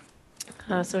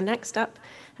 So next up,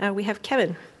 we have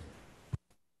Kevin.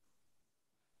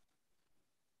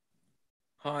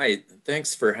 Hi,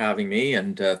 thanks for having me,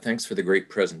 and thanks for the great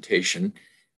presentation.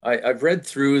 I've read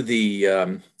through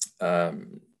the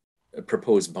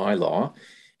proposed bylaw,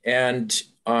 and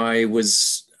I'm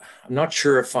not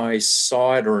sure if I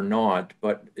saw it or not,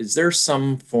 but is there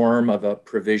some form of a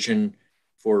provision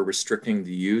for restricting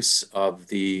the use of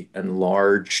the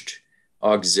enlarged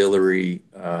auxiliary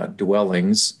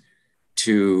dwellings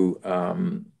to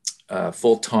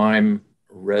full-time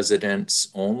residents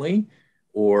only,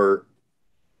 or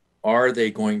are they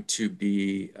going to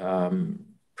be,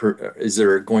 is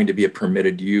there going to be a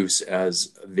permitted use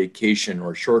as a vacation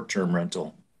or short-term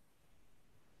rental?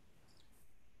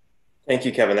 Thank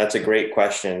you, Kevin. That's a great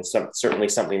question. Certainly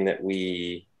something that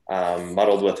we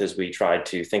muddled with as we tried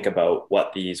to think about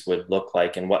what these would look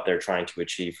like and what they're trying to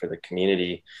achieve for the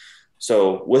community.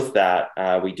 So with that,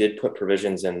 we did put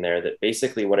provisions in there that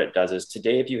basically what it does is,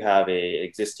 today, if you have a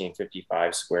existing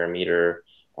 55 square meter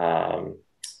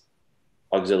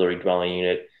auxiliary dwelling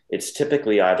unit, it's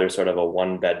typically either sort of a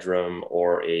 1-bedroom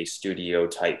or a studio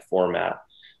type format.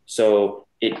 So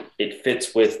it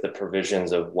fits with the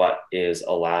provisions of what is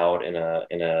allowed in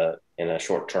a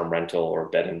short-term rental or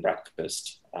bed and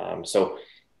breakfast. So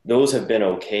those have been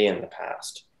okay in the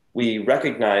past. We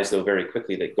recognize, though, very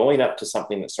quickly that going up to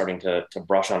something that's starting to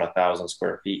brush on 1,000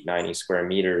 square feet, 90 square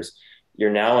meters, you're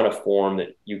now in a form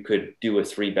that you could do a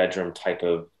 3-bedroom type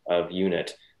of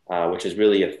unit, which is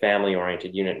really a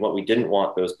family-oriented unit. What we didn't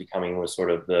want those becoming was sort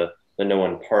of the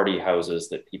no-one party houses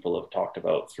that people have talked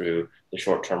about through the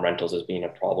short-term rentals as being a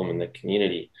problem in the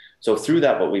community. So through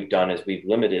that, what we've done is we've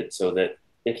limited so that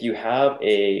if you have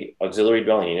a auxiliary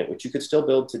dwelling unit, which you could still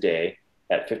build today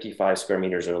at 55 square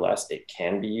meters or less, it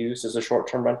can be used as a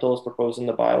short-term rental as proposed in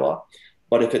the bylaw.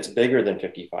 But if it's bigger than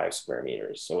 55 square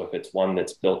meters, so if it's one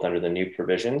that's built under the new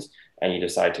provisions and you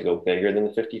decide to go bigger than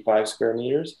the 55 square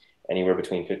meters, anywhere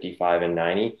between 55 and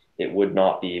 90, it would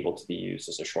not be able to be used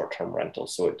as a short-term rental.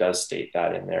 So it does state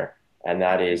that in there. And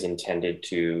that is intended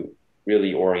to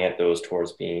really orient those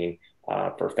towards being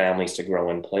for families to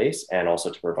grow in place and also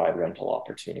to provide rental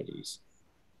opportunities.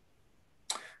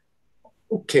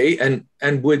 Okay,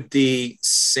 and would the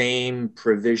same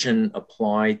provision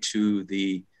apply to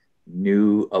the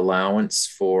new allowance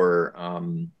for,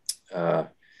 what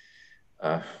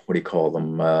do you call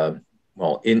them?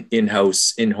 Well,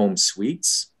 in-home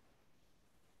suites?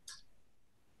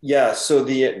 Yeah, so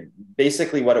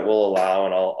basically what it will allow,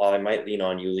 and I might lean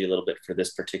on Yuli a little bit for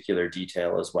this particular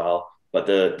detail as well, but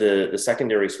the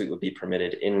secondary suite would be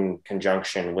permitted in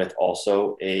conjunction with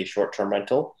also a short-term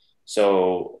rental.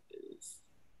 So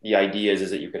the idea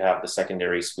is that you could have the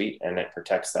secondary suite and it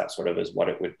protects that sort of as what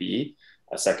it would be,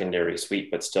 a secondary suite,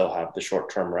 but still have the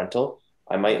short-term rental.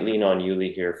 I might lean on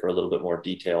Yuli here for a little bit more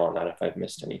detail on that if I've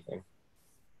missed anything.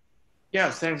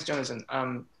 Yeah, thanks, Jonathan.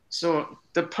 So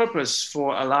the purpose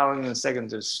for allowing a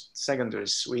secondary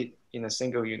suite in a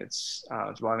single unit's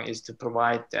dwelling is to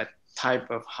provide that type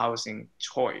of housing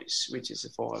choice, which is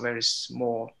for a very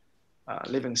small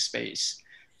living space.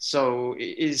 So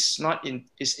it's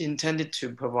intended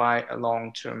to provide a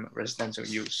long-term residential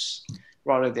use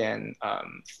rather than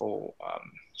for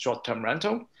short-term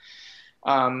rental.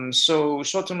 So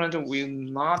short-term rental will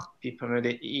not be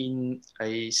permitted in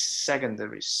a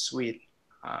secondary suite,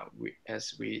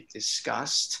 as we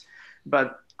discussed,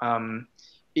 but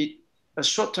a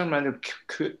short-term rental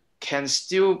can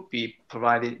still be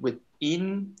provided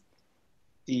within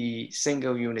the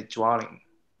single unit dwelling,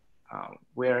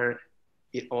 where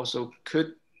it also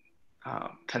could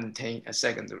contain a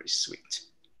secondary suite.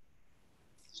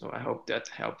 So I hope that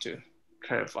helped to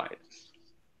clarify it.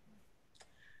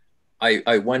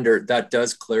 I wonder, that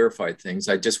does clarify things.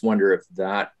 I just wonder if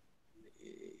that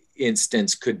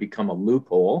instance could become a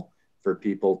loophole for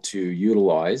people to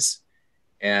utilize.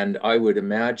 And I would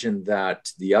imagine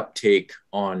that the uptake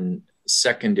on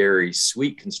secondary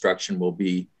suite construction will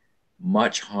be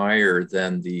much higher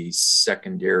than the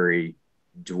secondary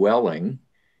dwelling,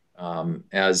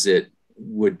 as it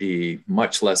would be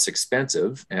much less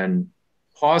expensive and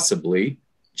possibly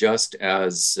just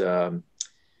as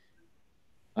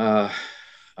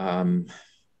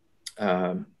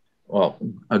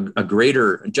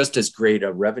just as great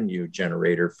a revenue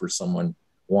generator for someone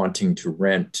wanting to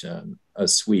rent a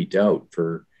suite out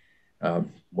for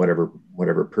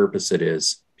whatever purpose it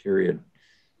is, period.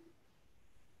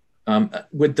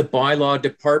 Would the bylaw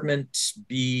department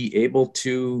be able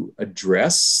to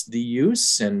address the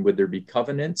use, and would there be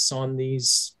covenants on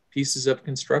these pieces of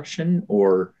construction,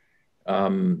 or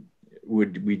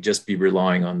would we just be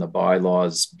relying on the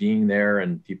bylaws being there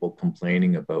and people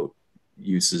complaining about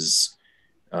uses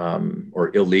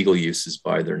or illegal uses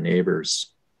by their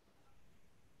neighbors?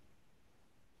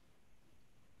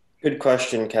 Good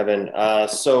question, Kevin.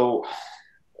 So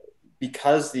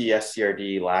because the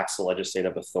SCRD lacks the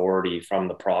legislative authority from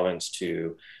the province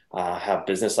to have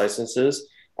business licenses,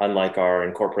 unlike our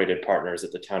incorporated partners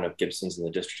at the town of Gibsons and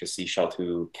the district of Sechelt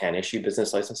who can issue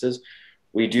business licenses,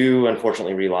 we do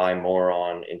unfortunately rely more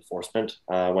on enforcement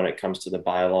when it comes to the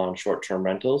bylaw on short-term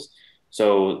rentals.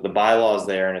 So the bylaw is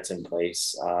there and it's in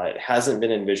place. It hasn't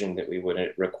been envisioned that we would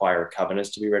require covenants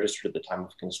to be registered at the time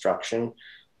of construction.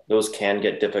 Those can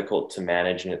get difficult to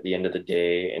manage, and at the end of the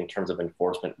day, in terms of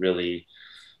enforcement, really,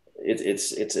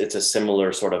 it's a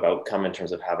similar sort of outcome in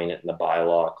terms of having it in the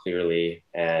bylaw clearly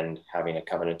and having a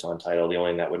covenant on title. The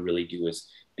only thing that would really do is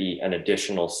be an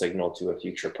additional signal to a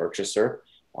future purchaser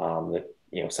that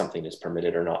something is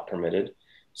permitted or not permitted.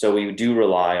 So we do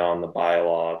rely on the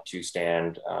bylaw to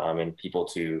stand and people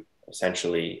to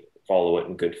essentially follow it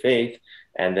in good faith.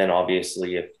 And then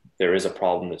obviously, if there is a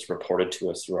problem that's reported to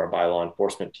us through our bylaw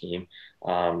enforcement team,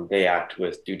 they act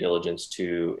with due diligence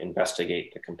to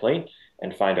investigate the complaint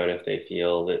and find out if they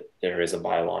feel that there is a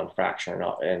bylaw infraction or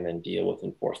not, and then deal with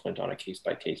enforcement on a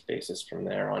case-by-case basis from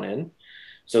there on in.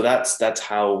 So that's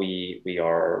how we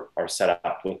are set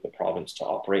up with the province to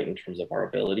operate in terms of our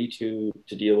ability to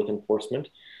deal with enforcement.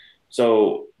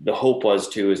 So the hope was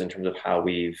too, is in terms of how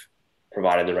we've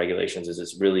provided the regulations, is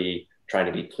it's really trying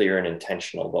to be clear and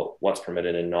intentional about what's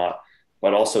permitted and not,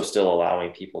 but also still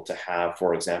allowing people to have,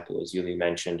 for example, as Yuli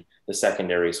mentioned, the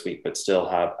secondary suite, but still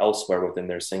have elsewhere within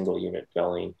their single unit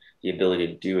dwelling the ability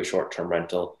to do a short-term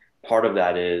rental. Part of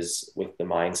that is with the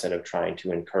mindset of trying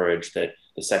to encourage that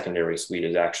the secondary suite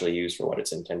is actually used for what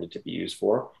it's intended to be used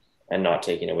for, and not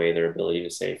taking away their ability to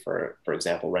say, for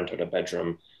example, rent out a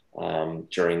bedroom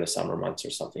during the summer months or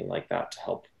something like that to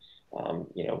help,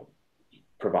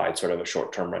 provide sort of a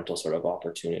short-term rental sort of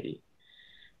opportunity.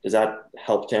 Does that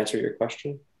help to answer your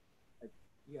question?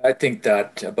 Yeah, I think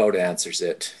that about answers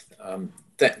it.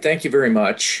 Thank you very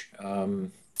much.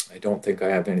 I don't think I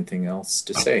have anything else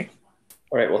to say.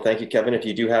 All right, well, thank you, Kevin. If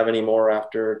you do have any more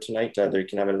after tonight, you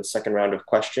can have a second round of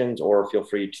questions, or feel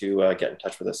free to get in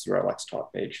touch with us through our Let's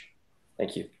Talk page.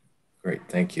 Thank you. Great,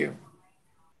 thank you.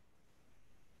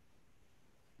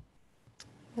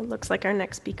 It looks like our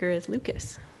next speaker is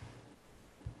Lucas.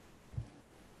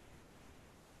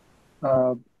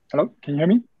 Hello, can you hear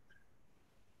me?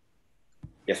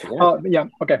 Yes, we can. Yeah,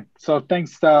 okay. So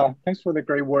thanks for the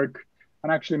great work.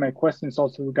 And actually, my question is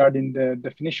also regarding the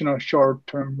definition of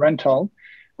short-term rental.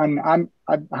 And I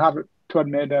have to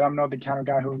admit that I'm not the kind of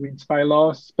guy who reads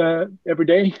bylaws every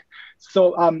day.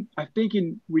 So I think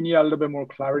we need a little bit more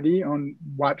clarity on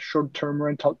what short-term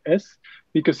rental is,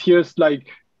 because here's like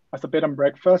as a bed and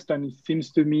breakfast, and it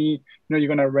seems to me, you're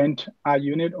gonna rent a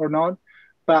unit or not.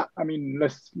 But I mean,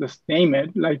 let's name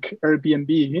it like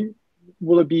Airbnb.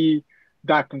 Will it be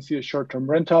that considered short-term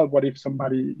rental? What if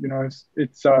somebody,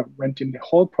 it's renting the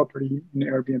whole property in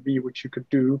Airbnb, which you could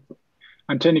do,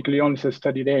 and technically only says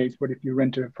 30 days. But if you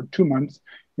rent it for 2 months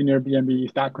in Airbnb,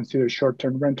 is that considered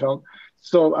short-term rental?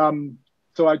 So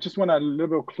I just want a little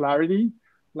bit of clarity,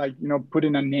 like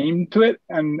putting a name to it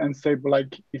and say, well,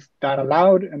 like, is that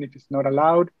allowed? And if it's not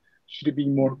allowed, should it be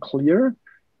more clear?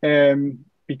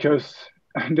 Because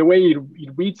the way it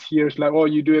reads here is like, oh,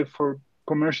 you do it for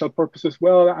commercial purposes.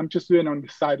 Well, I'm just doing it on the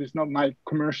side. It's not my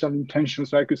commercial intention.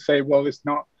 So I could say, well, it's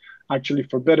not actually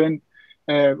forbidden,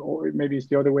 or maybe it's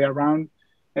the other way around.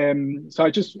 So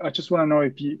I just want to know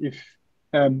if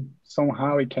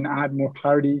somehow it can add more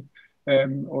clarity,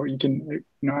 or you can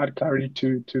add clarity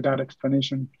to that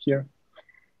explanation here.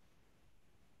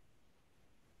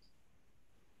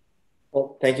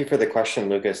 Well, thank you for the question,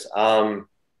 Lucas.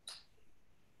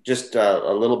 Just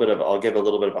I'll give a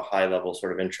little bit of a high level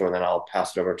sort of intro, and then I'll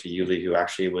pass it over to Yuli, who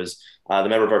actually was the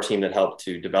member of our team that helped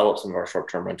to develop some of our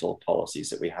short-term rental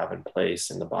policies that we have in place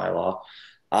in the bylaw.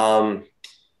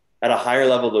 At a higher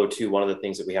level though, too, one of the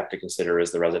things that we have to consider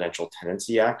is the Residential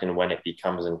Tenancy Act and when it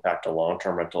becomes in fact a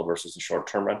long-term rental versus a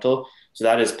short-term rental. So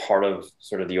that is part of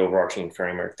sort of the overarching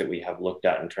framework that we have looked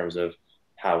at in terms of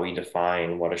how we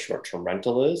define what a short-term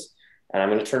rental is. And I'm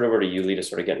going to turn it over to Yuli to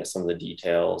sort of get into some of the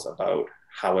details about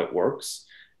how it works,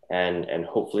 and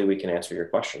hopefully we can answer your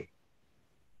question.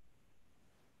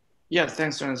 Yeah,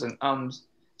 thanks, Jonathan.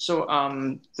 So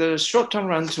the short-term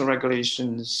rental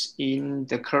regulations in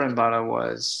the current bylaw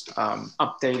was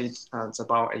updated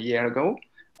about a year ago.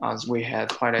 We had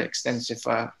quite an extensive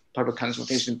public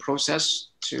consultation process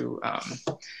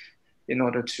in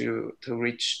order to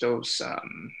reach those,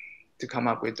 to come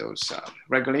up with those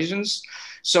regulations.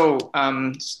 So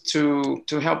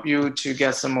to help you to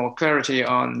get some more clarity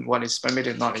on what is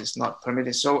permitted, is not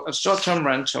permitted. So a short-term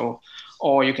rental,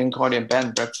 or you can call it a bed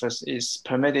and breakfast, is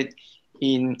permitted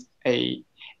in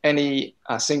any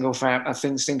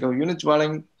single unit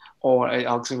dwelling or an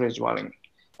auxiliary dwelling.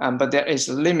 But there is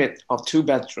a limit of 2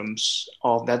 bedrooms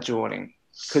of that dwelling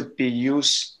could be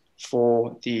used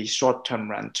for the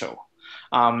short-term rental.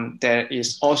 There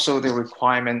is also the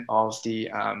requirement of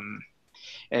the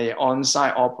a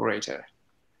on-site operator.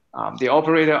 The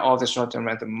operator of the short-term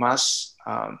rental must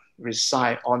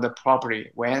reside on the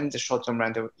property when the short-term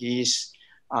rental is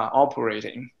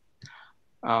operating.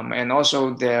 And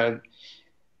also there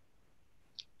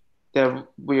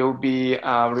will be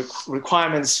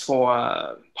requirements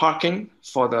for parking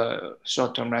for the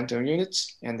short-term rental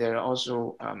units, and there are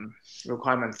also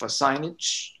requirements for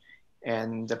signage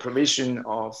and the provision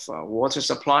of water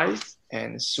supply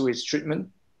and sewage treatment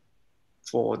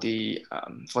for the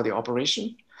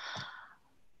operation.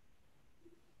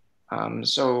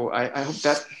 So I hope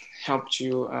that helped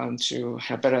you to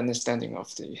have better understanding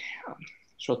of the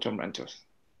short-term rentals.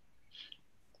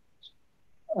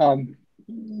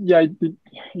 Yeah,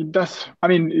 it does. I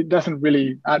mean, it doesn't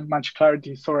really add much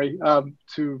clarity, sorry,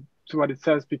 to what it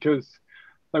says, because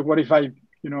like, what if I,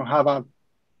 have a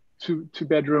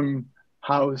two-bedroom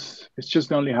house, it's just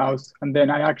the only house, and then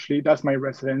that's my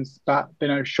residence, but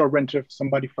then I short rent it for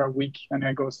somebody for a week and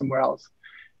I go somewhere else.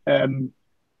 I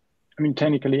mean,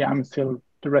 technically I'm still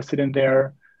the resident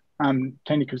there, and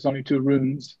technically it's only 2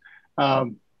 rooms, but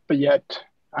yet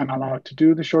I'm allowed to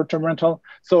do the short-term rental.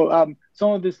 So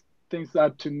some of these things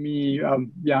that to me,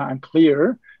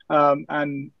 unclear,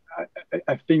 and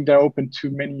I think they're open to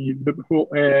many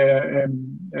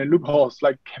loopholes,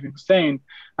 like Kevin was saying,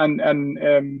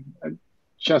 and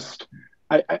just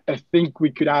I think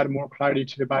we could add more clarity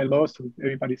to the bylaws so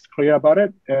everybody's clear about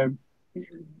it,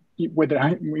 whether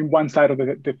in one side of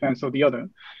the fence or the other,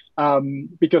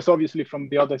 because obviously from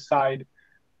the other side,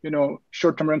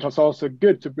 short-term rentals are also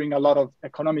good to bring a lot of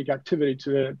economic activity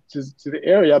to the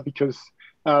area, because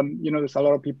there's a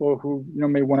lot of people who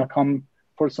may want to come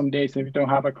for some days, and if you don't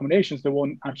have accommodations, they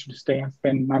won't actually stay and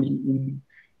spend money in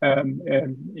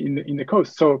the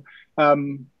coast. So a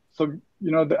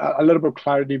little bit of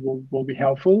clarity will be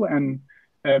helpful, and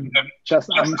just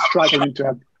I'm struggling to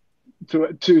have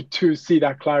to see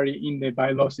that clarity in the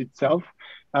bylaws itself.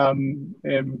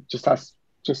 That's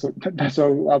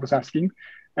all I was asking.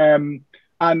 And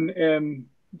then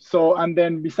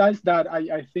besides that,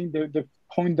 I think the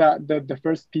point that the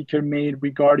first speaker made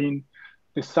regarding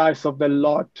the size of the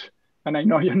lot, and I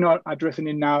know you're not addressing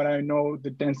it now, and I know the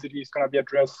density is going to be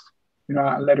addressed, at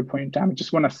a later point in time. I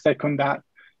just want to second that.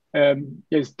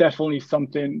 It's definitely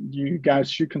something you guys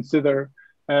should consider,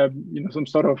 some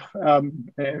sort of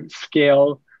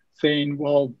scale, saying,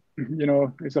 well,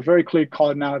 it's a very clear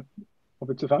calling out of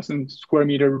a 2,000 square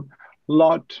meter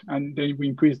lot, and then we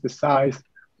increase the size.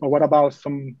 But what about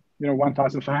some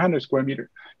 1,500 square meter?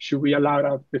 Should we allow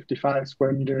a 55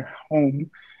 square meter home?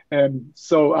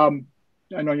 So I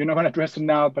know you're not going to address it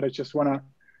now, but I just want to,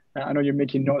 I know you're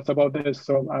making notes about this,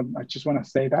 so I just want to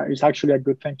say that it's actually a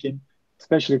good thinking,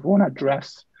 especially if we want to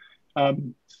address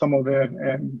some of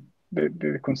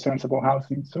the concerns about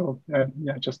housing. So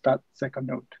just that second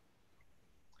note.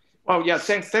 Well, yeah,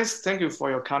 thank you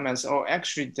for your comments. Oh,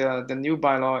 actually, the new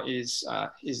bylaw is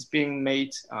being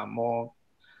made more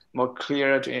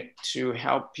clear to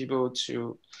help people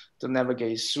to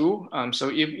navigate through. So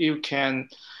if you can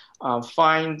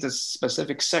find the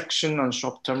specific section on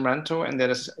short-term rental, and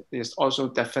there's also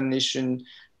definition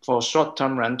for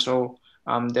short-term rental.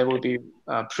 There will be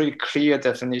a pretty clear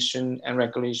definition and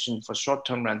regulation for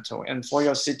short-term rental. And for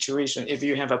your situation, if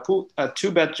you have a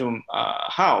two-bedroom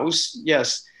house,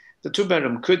 yes, the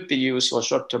two-bedroom could be used for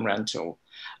short-term rental.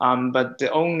 But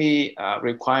the only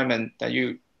requirement that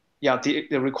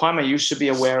the requirement you should be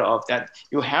aware of, that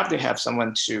you have to have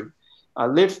someone to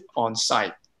live on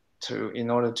site in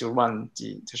order to run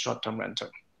the short-term rental.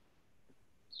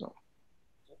 So,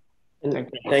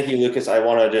 thank you, Lucas. I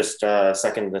want to just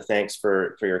second the thanks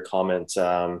for your comments.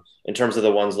 In terms of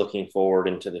the ones looking forward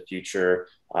into the future,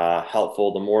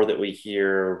 helpful. The more that we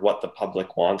hear what the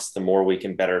public wants, the more we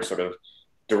can better sort of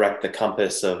direct the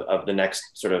compass of the next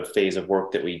sort of phase of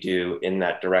work that we do in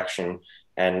that direction,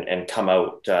 and come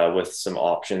out with some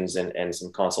options and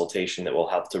some consultation that will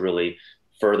help to really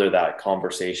further that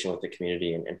conversation with the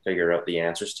community and figure out the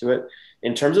answers to it.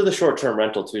 In terms of the short-term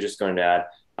rental too, just going to add,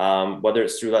 whether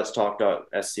it's through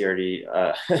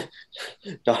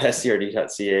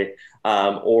letstalk.scrd.ca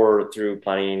or through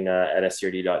planning at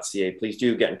scrd.ca, please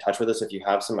do get in touch with us if you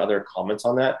have some other comments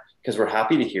on that, because we're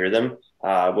happy to hear them.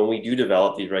 When we do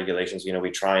develop these regulations, we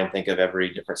try and think of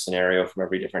every different scenario from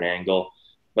every different angle,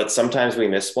 but sometimes we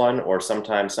miss one, or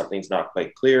sometimes something's not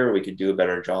quite clear. We could do a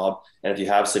better job. And if you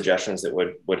have suggestions that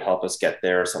would help us get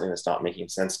there, or something that's not making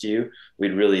sense to you,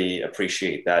 we'd really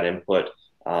appreciate that input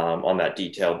on that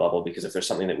detailed level, because if there's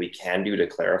something that we can do to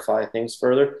clarify things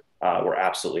further, we're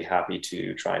absolutely happy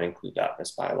to try and include that in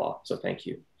this bylaw. So thank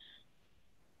you.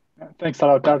 Thanks a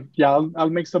lot. Yeah, I'll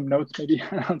make some notes. Maybe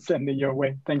I'll send it your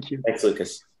way. Thank you. Thanks,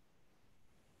 Lucas.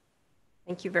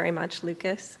 Thank you very much,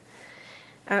 Lucas.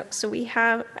 So we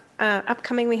have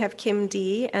upcoming, we have Kim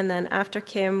D, and then after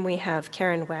Kim, we have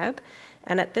Karen Webb.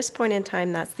 And at this point in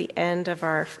time, that's the end of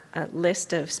our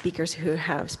list of speakers who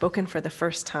have spoken for the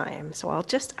first time. So I'll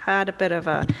just add a bit of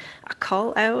a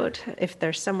call out. If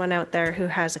there's someone out there who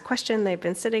has a question they've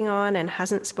been sitting on and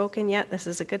hasn't spoken yet, this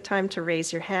is a good time to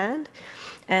raise your hand.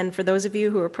 And for those of you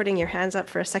who are putting your hands up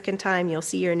for a second time, you'll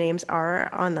see your names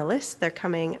are on the list. They're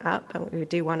coming up, and we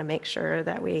do want to make sure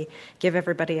that we give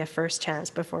everybody a first chance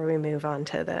before we move on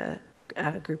to the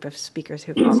group of speakers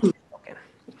who've already spoken.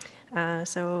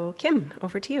 So Kim,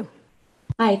 over to you.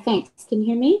 Hi, thanks. Can you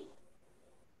hear me?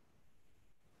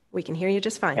 We can hear you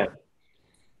just fine. Yeah.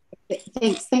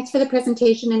 Thanks for the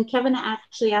presentation. And Kevin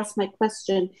actually asked my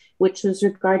question, which was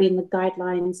regarding the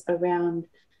guidelines around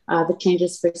the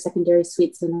changes for secondary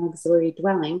suites and auxiliary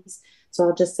dwellings. So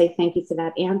I'll just say thank you for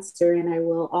that answer. And I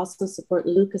will also support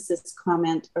Lucas's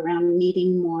comment around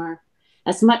needing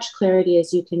as much clarity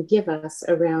as you can give us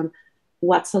around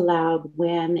what's allowed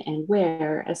when and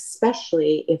where,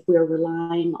 especially if we're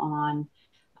relying on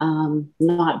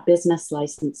not business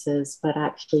licenses, but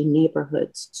actually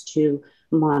neighborhoods to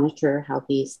monitor how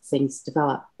these things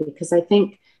develop. Because I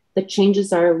think the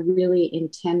changes are really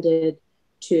intended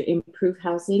to improve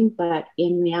housing, but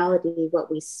in reality, what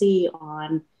we see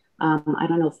on, I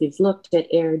don't know if you've looked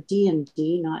at AIR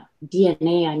D&D, not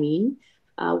DNA, I mean,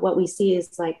 what we see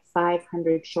is like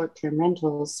 500 short-term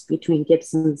rentals between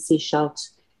Gibson,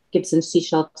 Seashelt,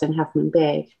 and Half Moon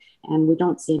Bay, and we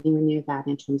don't see anywhere near that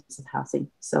in terms of housing.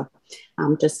 So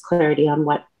just clarity on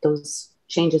what those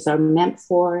changes are meant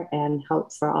for, and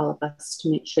help for all of us to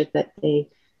make sure that they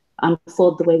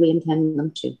unfold the way we intend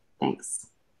them to. Thanks.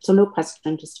 So no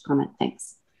question, just a comment.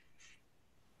 Thanks.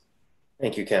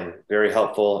 Thank you, Kim. Very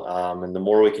helpful. And the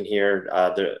more we can hear,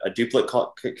 a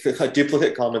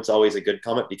duplicate comment's always a good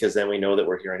comment, because then we know that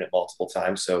we're hearing it multiple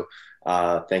times. So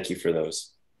thank you for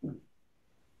those.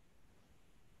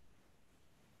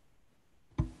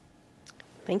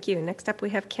 Thank you. Next up, we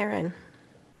have Karen.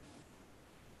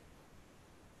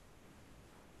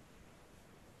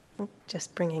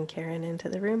 Just bringing Karen into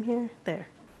the room here. There.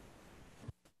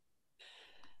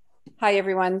 Hi,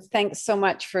 everyone. Thanks so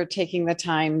much for taking the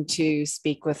time to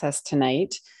speak with us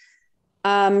tonight.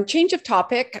 Change of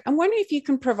topic. I'm wondering if you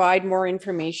can provide more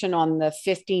information on the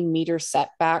 15-meter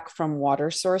setback from water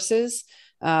sources.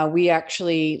 We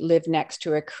actually live next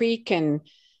to a creek and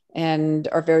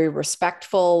are very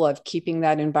respectful of keeping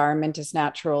that environment as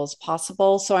natural as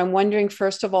possible. So I'm wondering,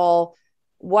 first of all,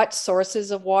 what sources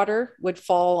of water would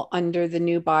fall under the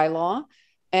new bylaw?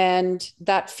 And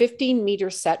that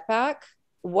 15-meter setback,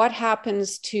 what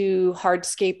happens to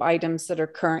hardscape items that are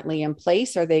currently in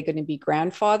place? Are they going to be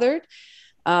grandfathered?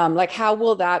 Like, how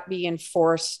will that be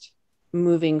enforced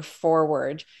moving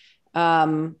forward?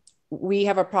 We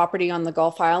have a property on the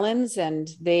Gulf Islands, and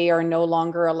they are no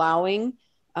longer allowing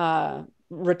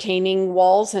retaining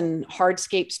walls and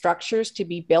hardscape structures to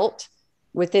be built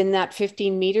within that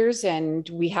 15 meters. And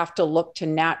we have to look to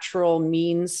natural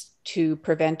means to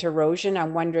prevent erosion.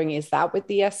 I'm wondering, is that what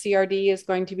the SCRD is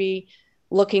going to be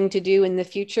looking to do in the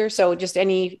future? So just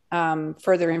any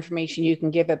further information you can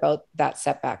give about that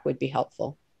setback would be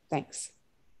helpful. Thanks.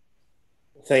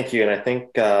 Thank you. And I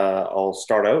think I'll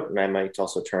start out, and I might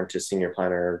also turn to Senior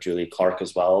Planner Julie Clark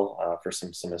as well for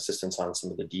some assistance on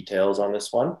some of the details on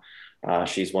this one.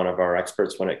 She's one of our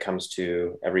experts when it comes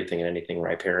to everything and anything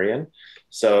riparian.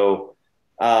 So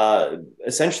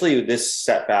essentially this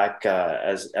setback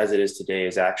as it is today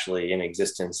is actually in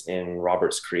existence in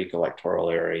Roberts Creek electoral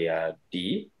area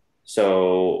D.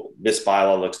 So this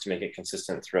bylaw looks to make it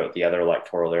consistent throughout the other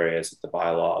electoral areas that the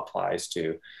bylaw applies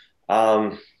to.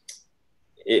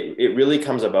 It really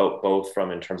comes about both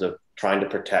from in terms of trying to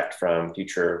protect from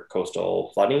future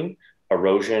coastal flooding,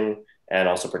 erosion, and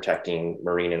also protecting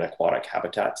marine and aquatic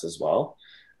habitats as well.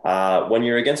 When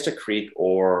you're against a creek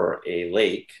or a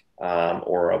lake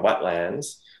or a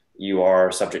wetlands, you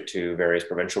are subject to various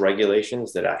provincial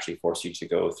regulations that actually force you to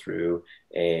go through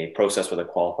a process with a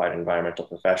qualified environmental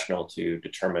professional to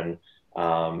determine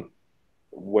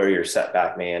where your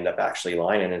setback may end up actually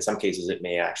lying. And in some cases, it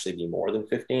may actually be more than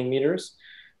 15 meters.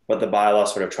 But the bylaw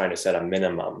is sort of trying to set a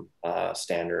minimum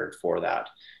standard for that.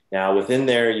 Now, within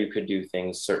there, you could do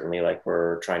things certainly like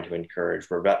we're trying to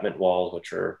encourage revetment walls,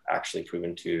 which are actually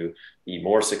proven to be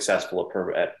more successful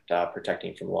at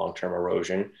protecting from long-term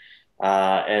erosion.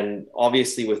 And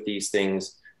obviously with these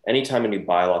things, anytime a new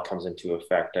bylaw comes into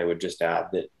effect, I would just add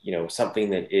that, you know,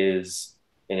 something that is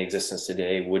in existence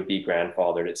today would be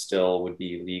grandfathered. It still would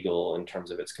be legal in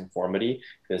terms of its conformity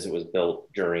because it was built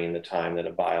during the time that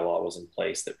a bylaw was in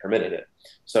place that permitted it.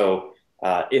 So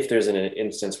if there's an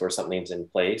instance where something's in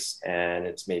place and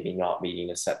it's maybe not meeting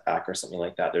a setback or something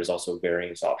like that, there's also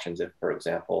various options. If, for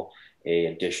example, a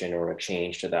addition or a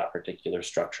change to that particular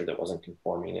structure that wasn't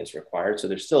conforming is required. So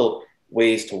there's still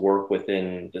ways to work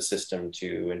within the system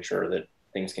to ensure that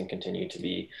things can continue to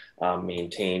be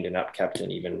maintained and upkept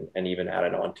and even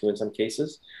added on to in some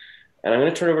cases. And I'm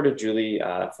going to turn over to Julie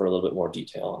for a little bit more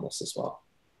detail on this as well.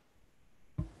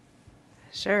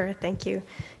 Sure, thank you.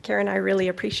 Karen, I really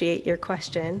appreciate your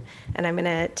question. And I'm going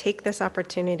to take this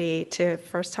opportunity to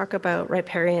first talk about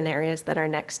riparian areas that are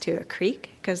next to a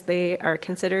creek, because they are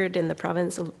considered in the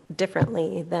province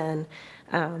differently than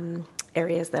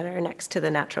areas that are next to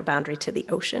the natural boundary to the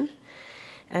ocean.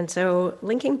 And so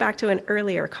linking back to an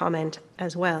earlier comment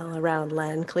as well around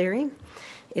land clearing,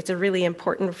 it's really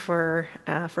important for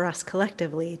us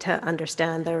collectively to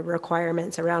understand the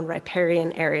requirements around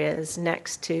riparian areas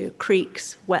next to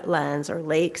creeks, wetlands, or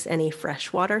lakes, any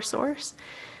freshwater source.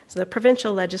 So the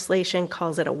provincial legislation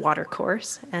calls it a water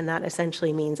course, and that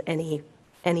essentially means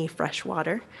any fresh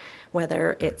water,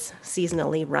 whether it's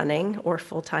seasonally running or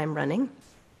full-time running.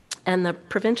 And the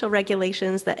provincial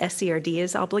regulations that SCRD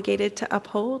is obligated to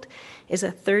uphold is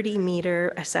a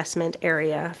 30-meter assessment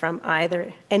area from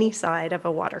any side of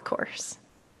a water course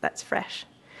that's fresh.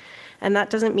 And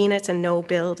that doesn't mean it's a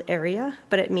no-build area,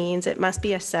 but it means it must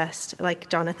be assessed, like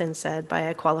Jonathan said, by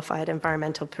a qualified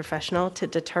environmental professional to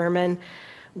determine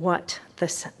what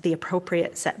the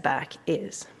appropriate setback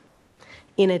is.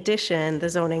 In addition, the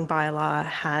zoning bylaw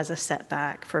has a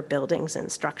setback for buildings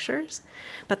and structures,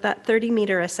 but that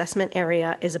 30-meter assessment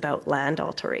area is about land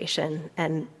alteration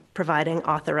and providing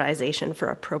authorization for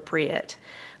appropriate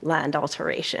land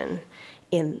alteration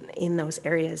in those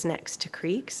areas next to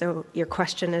creeks. So your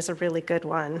question is a really good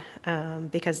one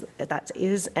because that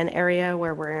is an area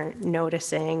where we're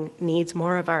noticing needs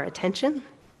more of our attention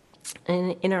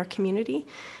in our community.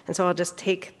 And so I'll just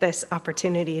take this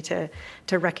opportunity to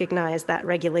recognize that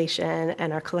regulation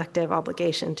and our collective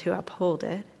obligation to uphold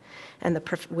it. And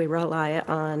we rely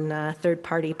on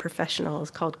third-party professionals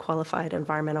called qualified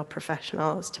environmental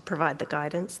professionals to provide the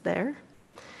guidance there.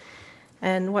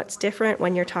 And what's different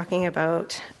when you're talking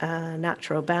about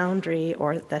natural boundary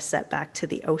or the setback to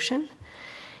the ocean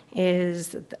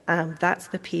is that's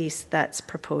the piece that's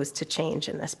proposed to change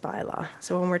in this bylaw.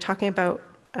 So when we're talking about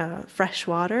fresh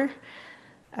water,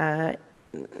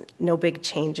 no big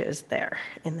changes there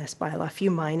in this bylaw, a few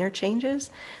minor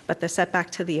changes, but the setback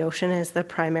to the ocean is the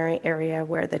primary area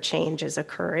where the change is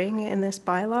occurring in this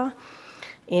bylaw.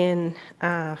 In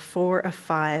 4 of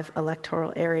 5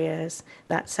 electoral areas,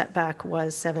 that setback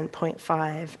was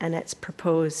 7.5, and it's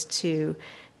proposed to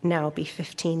now be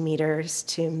 15 meters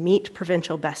to meet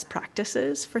provincial best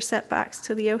practices for setbacks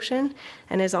to the ocean,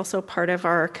 and is also part of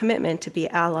our commitment to be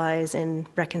allies in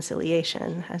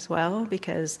reconciliation as well,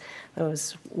 because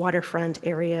those waterfront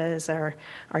areas are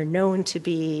known to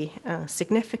be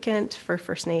significant for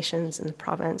First Nations in the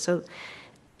province. So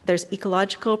there's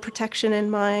ecological protection in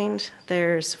mind,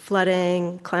 there's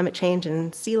flooding, climate change,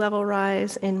 and sea level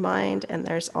rise in mind, and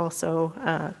there's also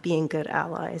being good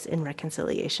allies in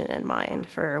reconciliation in mind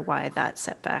for why that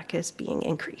setback is being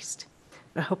increased.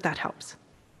 I hope that helps.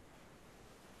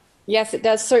 Yes, it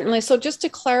does, certainly. So just to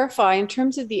clarify, in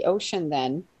terms of the ocean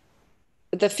then,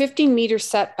 the 15-meter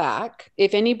setback,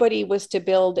 if anybody was to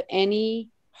build any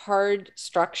hard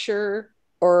structure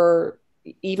or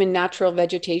even natural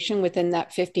vegetation within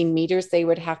that 15 meters, they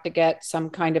would have to get some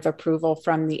kind of approval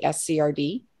from the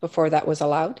SCRD before that was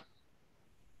allowed?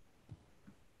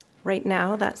 Right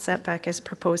now, that setback is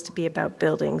proposed to be about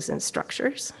buildings and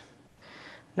structures,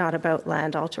 not about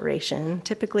land alteration.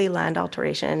 Typically, land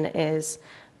alteration is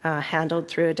handled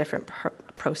through a different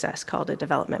process called a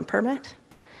development permit.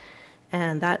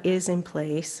 And that is in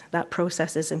place, that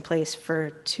process is in place for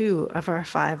 2 of our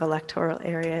 5 electoral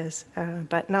areas,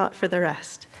 but not for the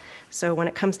rest. So when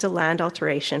it comes to land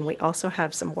alteration, we also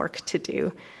have some work to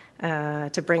do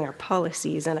to bring our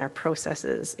policies and our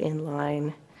processes in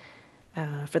line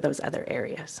for those other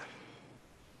areas.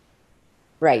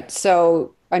 Right,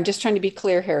 so I'm just trying to be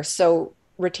clear here. So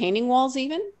retaining walls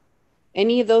even?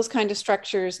 Any of those kind of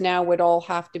structures now would all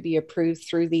have to be approved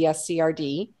through the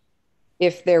SCRD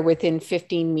if they're within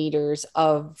 15 meters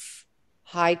of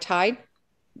high tide.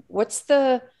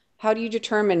 How do you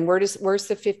determine where's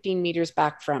the 15 meters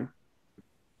back from?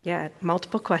 Yeah,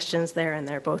 multiple questions there, and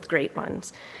they're both great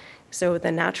ones. So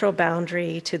the natural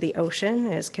boundary to the ocean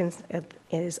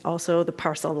is also the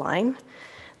parcel line,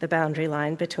 the boundary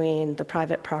line between the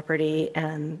private property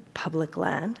and public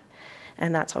land,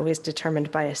 and that's always determined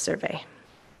by a survey.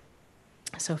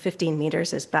 So 15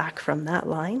 meters is back from that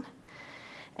line.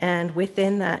 And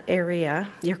within that area,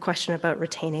 your question about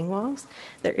retaining walls,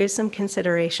 there is some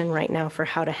consideration right now for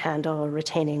how to handle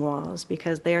retaining walls,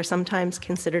 because they are sometimes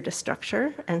considered a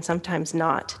structure and sometimes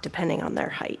not, depending on their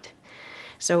height.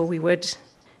 So we would,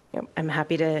 I'm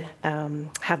happy to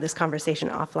have this conversation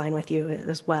offline with you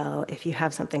as well if you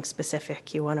have something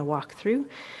specific you want to walk through.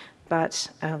 But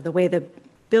the way the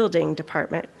building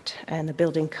department and the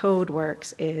building code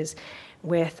works is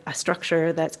with a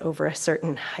structure that's over a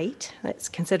certain height, that's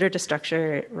considered a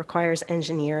structure, it requires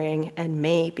engineering and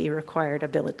may be required a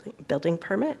building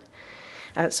permit.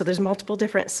 So there's multiple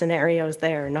different scenarios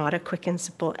there, not a quick and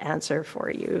simple answer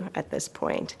for you at this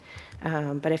point.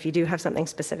 But if you do have something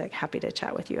specific, happy to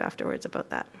chat with you afterwards about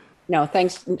that. No,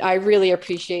 thanks. I really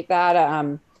appreciate that.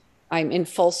 I'm in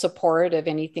full support of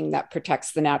anything that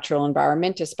protects the natural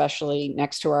environment, especially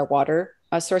next to our water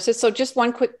sources. So just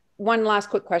one last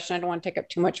quick question. I don't want to take up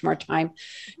too much more time.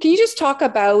 Can you just talk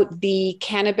about the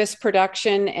cannabis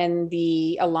production and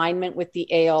the alignment with the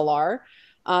ALR?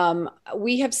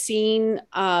 We have seen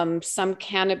some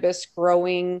cannabis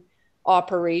growing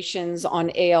operations on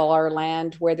ALR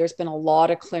land where there's been a lot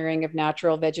of clearing of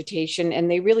natural vegetation, and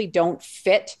they really don't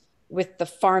fit with the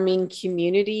farming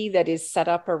community that is set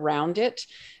up around it.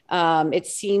 It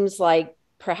seems like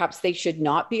perhaps they should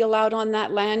not be allowed on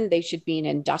that land. They should be in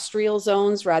industrial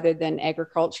zones rather than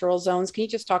agricultural zones. Can you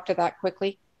just talk to that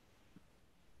quickly?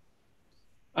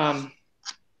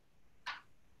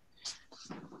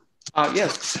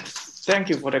 Yes, thank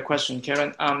you for the question,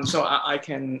 Karen. So I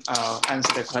can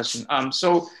answer the question.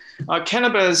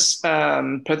 Cannabis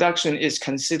production is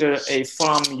considered a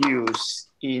farm use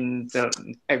in the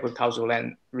agricultural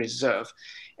land reserve,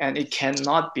 and it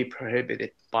cannot be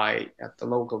prohibited by the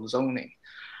local zoning.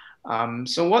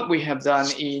 So what we have done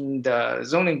in the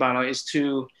zoning bylaw is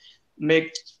to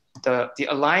make the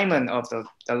alignment of the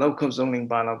local zoning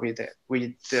bylaw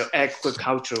with the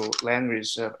agricultural land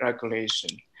reserve regulation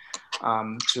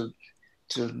to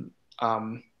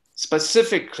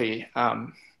specifically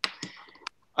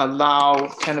allow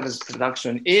cannabis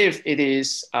production if it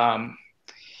is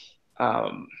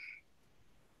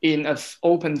in an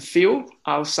open field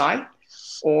outside,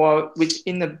 or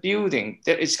within a building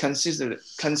that is consisted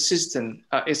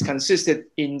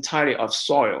entirely of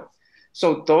soil.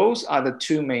 So those are the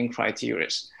 2 main criteria.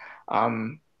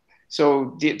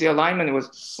 So the alignment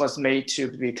was made to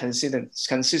be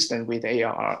consistent with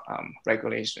AR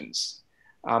regulations.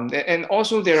 And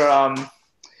also there are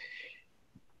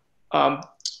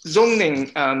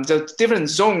zoning, the different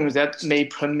zones that may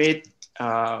permit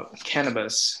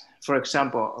cannabis. For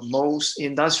example, most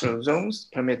industrial zones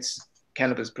permits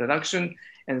cannabis production,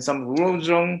 and some rural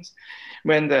zones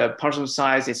when the parcel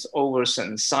size is over a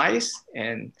certain size,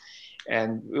 and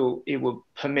it will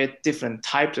permit different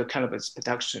types of cannabis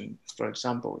production. For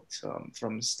example,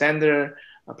 from standard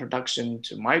production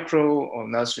to micro or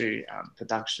nursery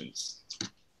productions.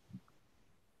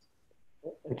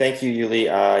 Thank you, Yuli.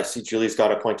 I see Julie's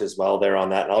got a point as well there on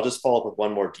that. And I'll just follow up with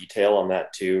one more detail on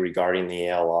that too regarding the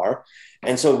ALR.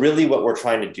 And so really what we're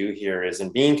trying to do here is,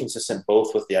 in being consistent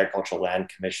both with the Agricultural Land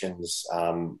Commission's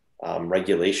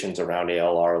regulations around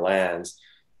ALR lands,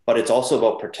 but it's also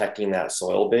about protecting that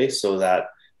soil base so that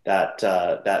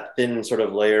that thin sort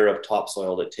of layer of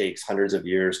topsoil that takes hundreds of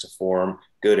years to form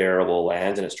good arable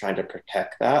lands, and it's trying to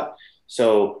protect that.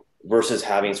 So versus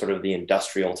having sort of the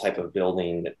industrial type of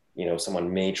building that, you know,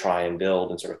 someone may try and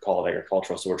build and sort of call it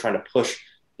agricultural. So we're trying to push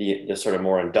the sort of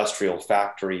more industrial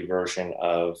factory version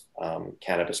of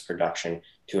cannabis production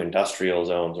to industrial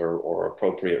zones or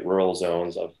appropriate rural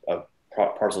zones of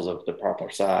parcels of the proper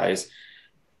size,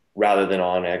 rather than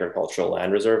on agricultural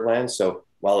land reserve land. So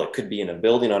while it could be in a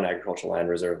building on agricultural land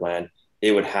reserve land,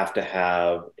 it would have to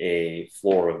have a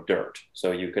floor of dirt.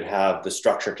 So you could have the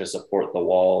structure to support the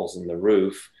walls and the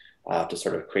roof to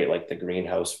sort of create like the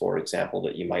greenhouse, for example,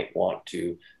 that you might want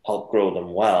to help grow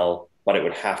them well, but it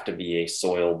would have to be a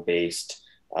soil-based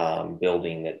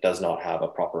building that does not have a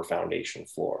proper foundation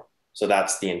floor. So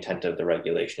that's the intent of the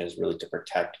regulation, is really to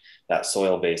protect that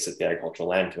soil base that the Agricultural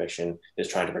Land Commission is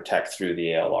trying to protect through the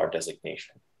ALR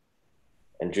designation.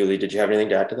 And Julie, did you have anything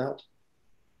to add to that?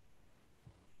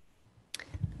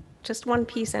 Just one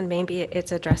piece, and maybe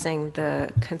it's addressing the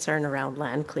concern around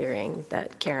land clearing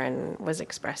that Karen was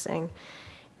expressing.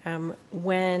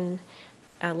 When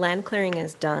land clearing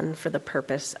is done for the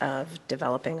purpose of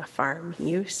developing a farm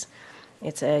use,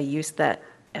 it's a use that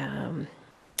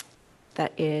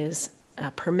that is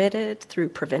permitted through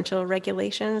provincial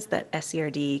regulations that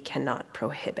SCRD cannot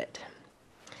prohibit.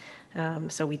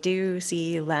 So we do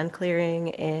see land clearing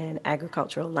in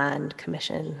Agricultural Land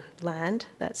Commission land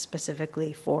that's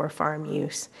specifically for farm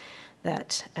use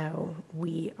that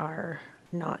we are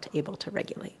not able to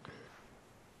regulate.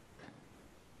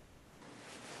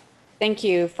 Thank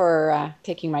you for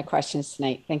taking my questions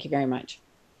tonight. Thank you very much.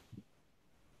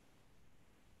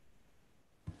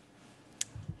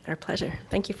 Our pleasure.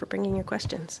 Thank you for bringing your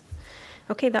questions.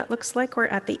 Okay, that looks like we're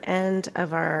at the end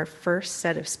of our first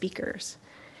set of speakers.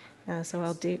 So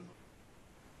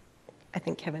I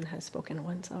think Kevin has spoken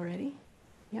once already.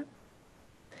 Yep.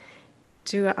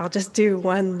 I'll just do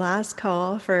one last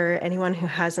call for anyone who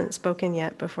hasn't spoken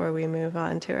yet before we move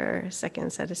on to our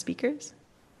second set of speakers.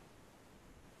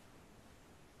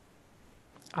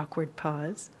 Awkward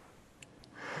pause.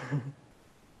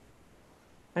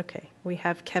 Okay, we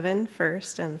have Kevin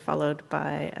first and followed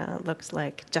by, looks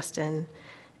like Justin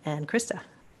and Krista.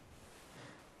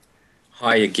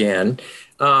 Hi again.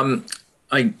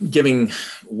 Giving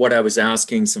what I was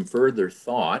asking some further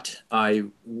thought, I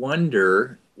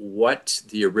wonder what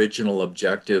the original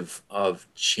objective of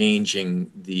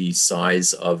changing the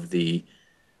size of the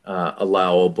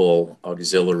allowable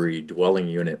auxiliary dwelling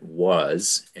unit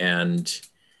was, and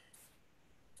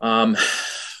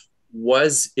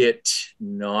was it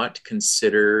not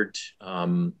considered,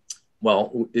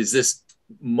 well, is this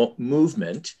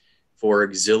movement for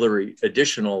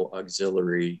additional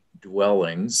auxiliary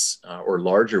dwellings or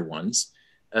larger ones,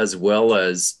 as well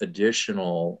as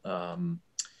additional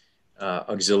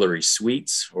auxiliary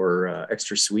suites or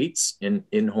extra suites,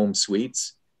 in-home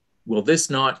suites, will this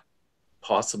not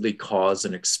possibly cause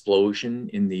an explosion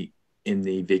in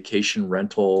the vacation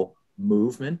rental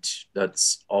movement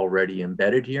that's already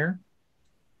embedded here?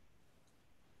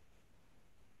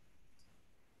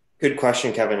 Good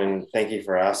question, Kevin, and thank you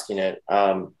for asking it.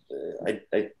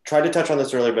 I tried to touch on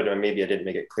this earlier, but maybe I didn't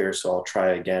make it clear, so I'll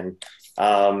try again.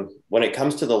 When it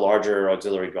comes to the larger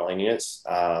auxiliary dwelling units,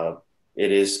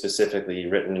 it is specifically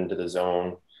written into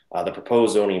the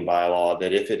proposed zoning bylaw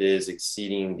that if it is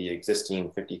exceeding the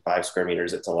existing 55 square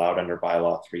meters, it's allowed under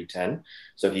bylaw 310.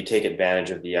 So if you take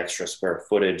advantage of the extra square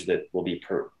footage that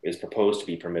is proposed to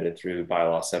be permitted through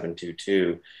bylaw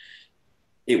 722,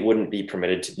 it wouldn't be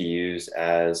permitted to be used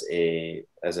as a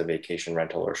vacation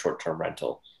rental or short-term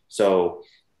rental. So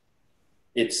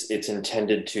it's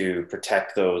intended to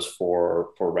protect those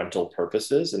for rental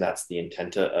purposes, and that's the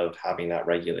intent of having that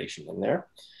regulation in there.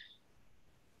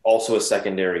 Also, as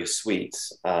secondary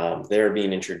suites, they're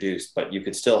being introduced, but you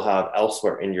could still have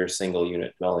elsewhere in your single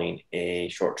unit dwelling a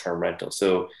short-term rental.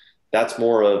 So that's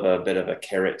more of a bit of a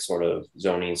carrot sort of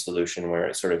zoning solution, where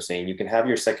it's sort of saying you can have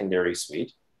your secondary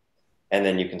suite, and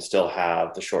then you can still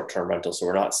have the short-term rental. So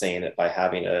we're not saying that by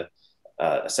having a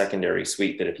a secondary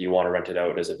suite that if you want to rent it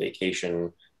out as a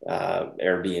vacation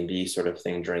Airbnb sort of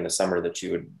thing during the summer, that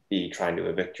you would be trying to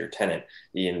evict your tenant.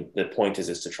 The point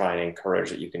is to try and encourage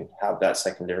that you can have that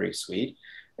secondary suite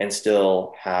and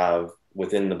still have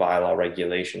within the bylaw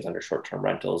regulations under short-term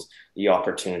rentals, the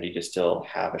opportunity to still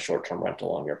have a short-term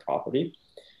rental on your property.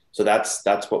 So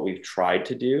that's what we've tried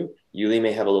to do. Yuli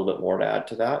may have a little bit more to add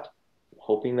to that.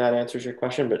 Hoping that answers your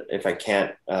question, but if I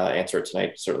can't answer it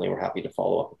tonight, certainly we're happy to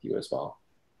follow up with you as well.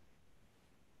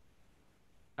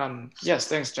 Yes,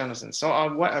 thanks, Jonathan. So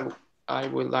what I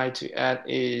would like to add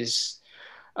is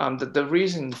the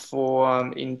reason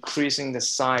for increasing the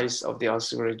size of the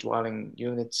auxiliary dwelling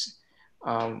units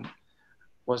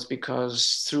was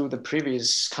because through the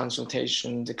previous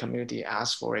consultation, the community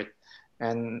asked for it.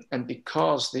 And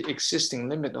because the existing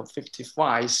limit of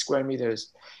 55 square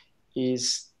meters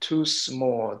is too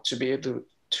small to be able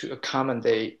to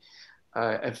accommodate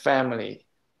a family,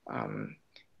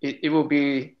 it will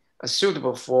be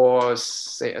suitable for,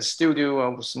 say, a studio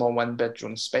or a small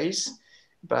one-bedroom space,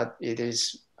 but it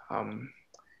is a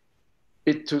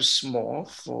bit too small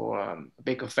for a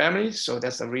bigger family. So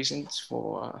that's the reason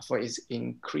for its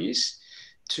increase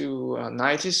to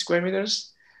 90 square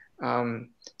meters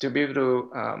to be able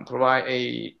to provide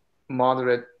a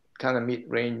moderate kind of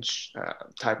mid-range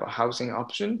type of housing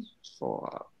option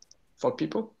for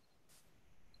people.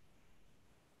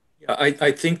 Yeah,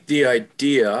 I think the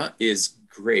idea is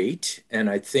great, and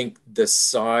I think the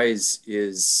size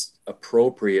is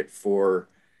appropriate for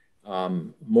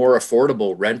more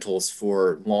affordable rentals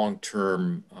for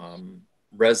long-term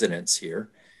residents here.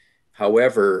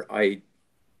 However,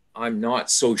 I'm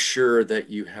not so sure that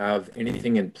you have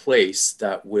anything in place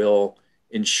that will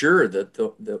ensure that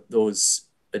those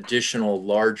additional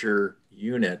larger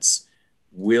units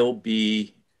will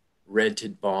be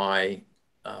rented by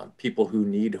people who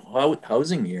need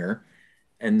housing here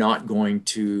and not going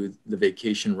to the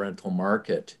vacation rental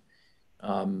market.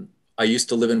 I used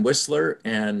to live in Whistler,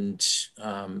 and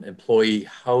employee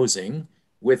housing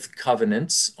with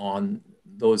covenants on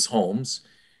those homes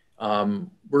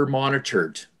were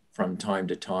monitored from time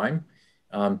to time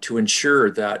to ensure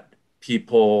that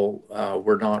people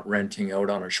were not renting out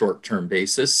on a short-term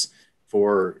basis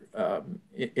for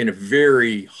in a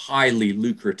very highly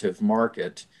lucrative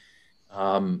market,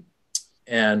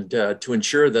 and to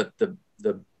ensure that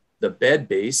the bed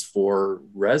base for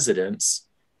residents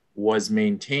was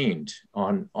maintained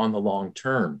on the long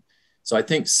term. So I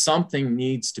think something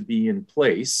needs to be in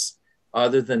place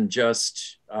other than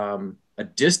just a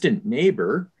distant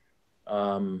neighbor,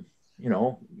 you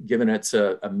know, given it's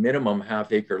a minimum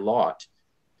half-acre lot,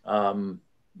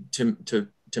 to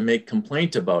make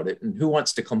complaint about it. And who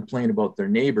wants to complain about their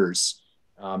neighbor's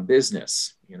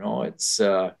business? You know, it's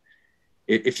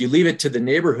if you leave it to the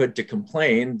neighborhood to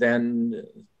complain, then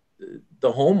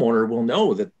the homeowner will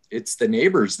know that it's the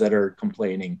neighbors that are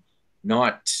complaining,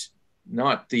 not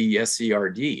the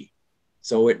SCRD.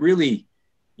 So it really,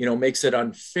 you know, makes it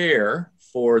unfair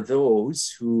for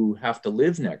those who have to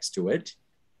live next to it.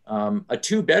 A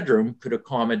 2-bedroom could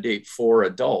accommodate 4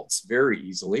 adults very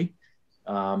easily,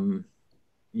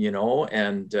 you know,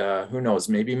 and who knows,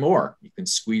 maybe more. You can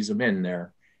squeeze them in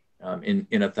there in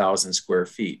 1,000 square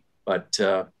feet. But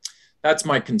that's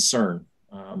my concern.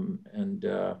 And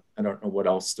I don't know what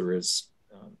else there is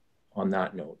on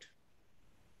that note.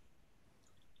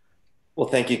 Well,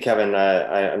 thank you, Kevin.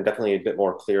 I'm definitely a bit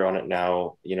more clear on it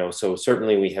now. You know, so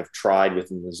certainly we have tried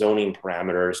within the zoning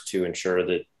parameters to ensure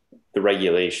that the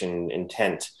regulation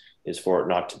intent is for it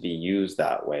not to be used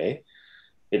that way.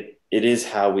 It is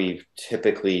how we've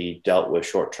typically dealt with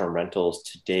short-term rentals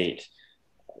to date.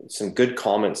 Some good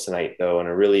comments tonight, though, and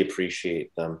I really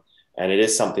appreciate them. And it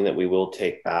is something that we will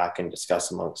take back and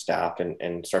discuss amongst staff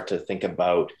and start to think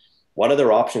about what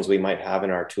other options we might have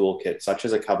in our toolkit, such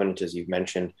as a covenant, as you've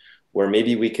mentioned, where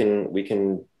maybe we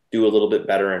can do a little bit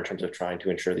better in terms of trying to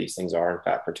ensure these things are in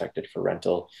fact protected for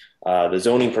rental. The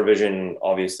zoning provision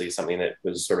obviously is something that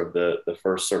was sort of the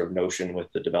first sort of notion with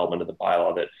the development of the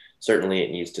bylaw, that certainly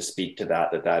it needs to speak to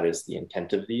that is the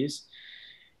intent of these.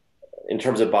 In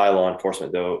terms of bylaw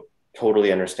enforcement, though,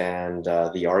 totally understand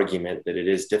the argument that it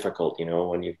is difficult, you know,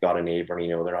 when you've got a neighbor and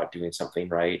you know they're not doing something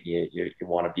right. You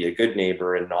want to be a good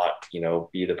neighbor and not, you know,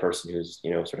 be the person who's,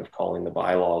 you know, sort of calling the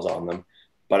bylaws on them.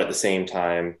 But at the same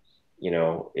time, you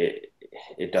know,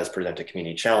 it does present a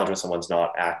community challenge when someone's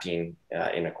not acting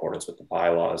in accordance with the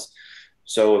bylaws.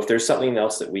 So if there's something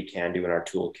else that we can do in our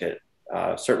toolkit,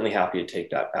 certainly happy to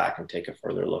take that back and take a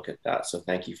further look at that. So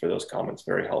thank you for those comments.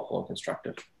 Very helpful and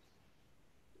constructive.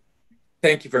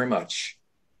 Thank you very much.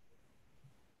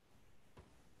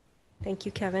 Thank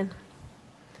you, Kevin.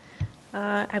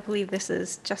 I believe this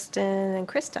is Justin and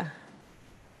Krista.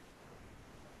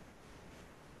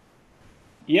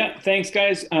 Yeah, thanks,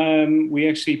 guys. We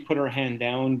actually put our hand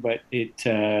down, but it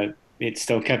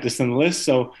still kept us on the list,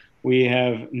 so we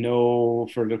have no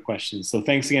further questions. So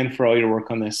thanks again for all your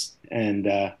work on this, and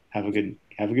have a good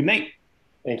night.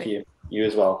 Thank you. You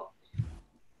as well.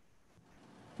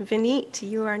 Vineet,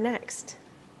 you are next.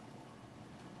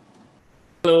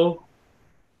 Hello.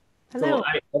 Hello.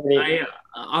 So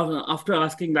after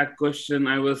asking that question,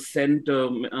 I was sent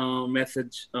a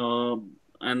message,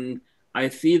 and I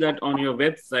see that on your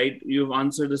website, you've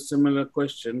answered a similar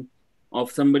question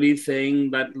of somebody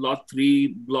saying that lot 3,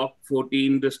 block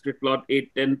 14, district lot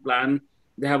 810 plan,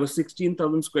 they have a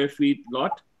 16,000 square feet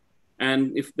lot.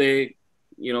 And if they,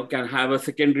 can have a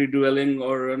secondary dwelling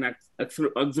or an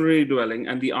auxiliary dwelling,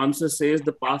 and the answer says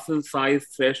the parcel size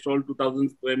threshold 2,000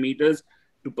 square meters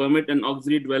to permit an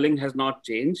auxiliary dwelling has not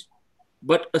changed,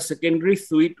 but a secondary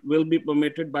suite will be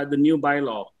permitted by the new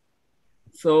bylaw.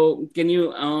 So can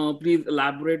you please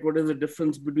elaborate what is the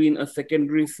difference between a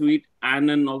secondary suite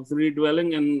and an auxiliary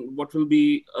dwelling, and what will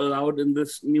be allowed in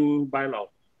this new bylaw?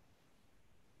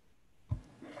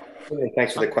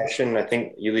 Thanks for the question. I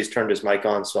think Yuli's turned his mic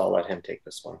on, so I'll let him take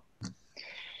this one.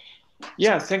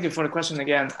 Yeah, thank you for the question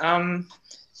again.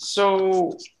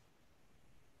 So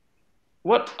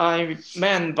what I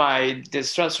meant by the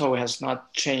threshold has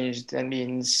not changed, that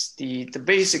means the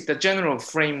general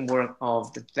framework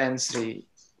of the density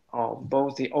of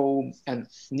both the old and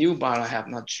new bylaw have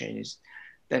not changed.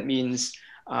 That means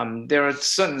there are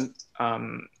certain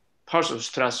parcel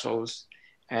thresholds,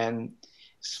 and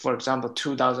for example,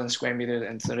 2,000 square meters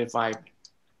and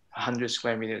 3,500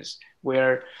 square meters,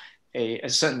 where a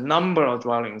certain number of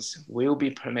dwellings will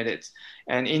be permitted.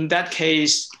 And in that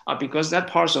case, because that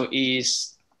parcel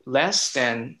is less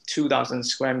than 2,000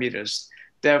 square meters,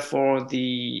 therefore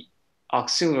the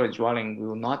auxiliary dwelling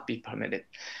will not be permitted.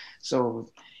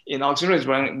 So in auxiliary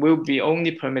dwelling will be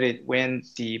only permitted when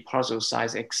the parcel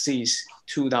size exceeds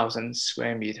 2,000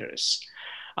 square meters.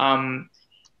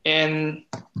 And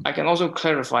I can also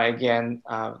clarify again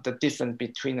the difference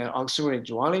between an auxiliary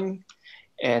dwelling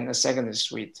and a secondary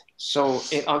suite. So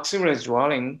an auxiliary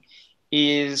dwelling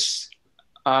is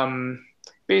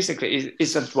basically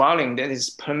it's a dwelling that is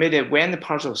permitted when the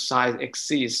parcel size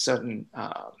exceeds certain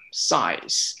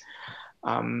size.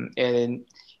 And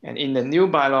in the new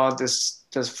bylaw,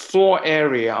 the floor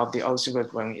area of the auxiliary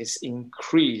dwelling is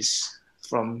increased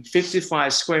from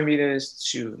 55 square meters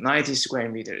to 90 square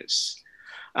meters.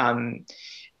 And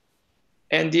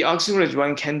the auxiliary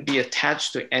dwelling can be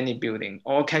attached to any building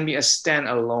or can be a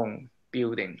standalone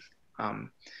building.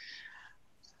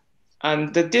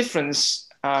 And the difference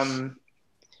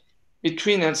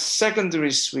between a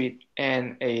secondary suite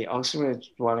and a auxiliary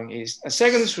dwelling is a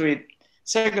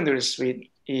secondary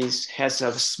suite has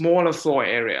a smaller floor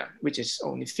area, which is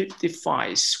only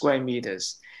 55 square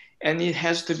meters. And it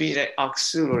has to be the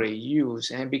auxiliary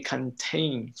use and be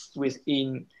contained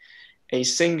within a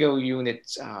single unit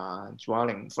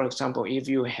dwelling. For example, if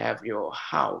you have your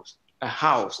house,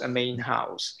 a main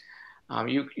house,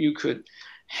 you could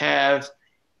have,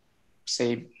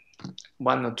 say,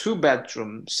 1 or 2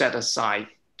 bedrooms set aside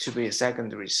to be a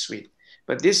secondary suite.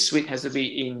 But this suite has to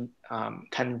be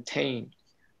contained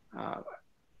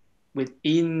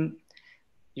within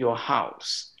your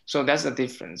house. So that's the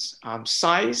difference.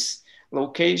 Size,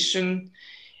 location,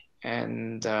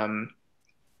 and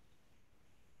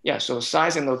yeah, so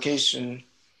size and location,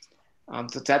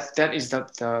 that is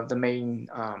the main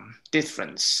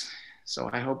difference.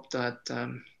 So I hope that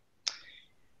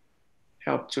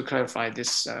helped to clarify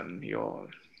this, your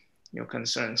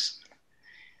concerns.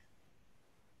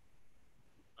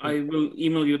 I will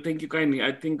email you. Thank you kindly.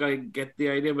 I think I get the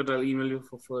idea, but I'll email you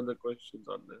for further questions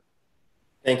on this.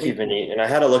 Thank you, Vineet. And I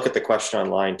had a look at the question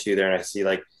online too there, and I see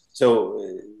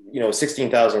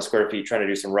 16,000 square feet, trying to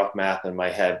do some rough math in my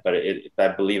head, but I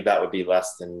believe that would be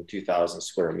less than 2,000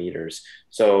 square meters.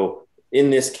 So in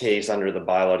this case, under the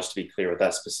bylaw, just to be clear with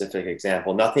that specific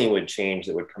example, nothing would change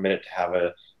that would permit it to have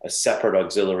a separate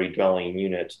auxiliary dwelling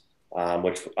unit,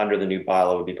 which under the new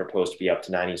bylaw would be proposed to be up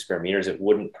to 90 square meters. It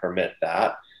wouldn't permit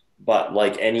that. But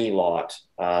like any lot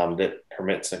that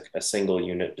permits a single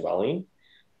unit dwelling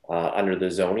under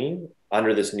the zoning,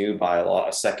 under this new bylaw,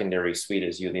 a secondary suite,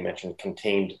 as Yuli mentioned,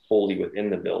 contained wholly within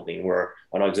the building, where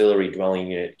an auxiliary dwelling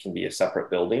unit can be a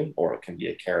separate building, or it can be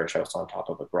a carriage house on top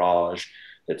of a garage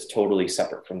that's totally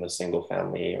separate from the single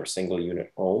family or single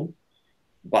unit home.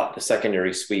 But the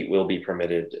secondary suite will be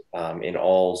permitted in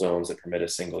all zones that permit a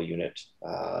single unit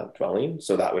dwelling.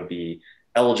 So that would be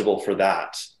eligible for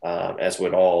that, as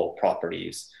would all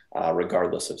properties,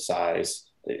 regardless of size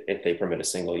if they permit a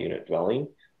single unit dwelling.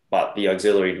 But the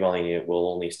auxiliary dwelling unit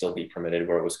will only still be permitted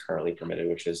where it was currently permitted,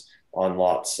 which is on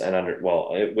lots and under,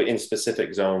 well, in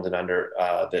specific zones and under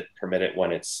that permit it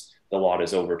when the lot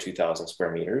is over 2,000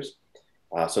 square meters.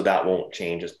 So that won't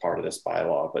change as part of this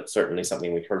bylaw, but certainly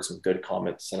something we've heard some good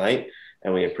comments tonight,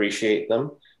 and we appreciate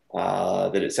them.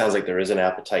 That it sounds like there is an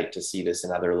appetite to see this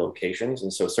in other locations.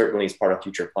 And so certainly as part of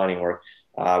future planning work,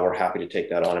 we're happy to take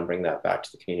that on and bring that back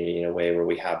to the community in a way where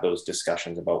we have those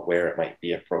discussions about where it might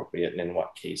be appropriate and in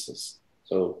what cases.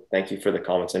 So thank you for the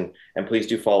comments, and please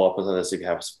do follow up with us if you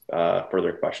have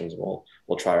further questions. We'll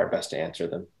try our best to answer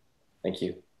them. Thank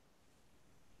you.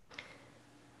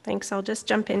 Thanks. I'll just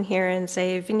jump in here and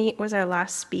say Vineet was our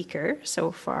last speaker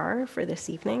so far for this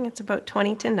evening. It's about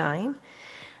 20 to 9.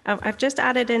 I've just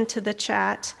added into the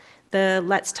chat the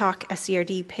Let's Talk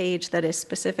SCRD page that is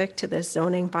specific to this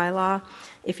zoning bylaw.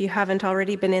 If you haven't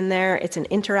already been in there, it's an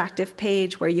interactive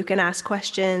page where you can ask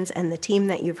questions, and the team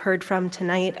that you've heard from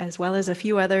tonight, as well as a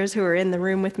few others who are in the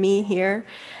room with me here,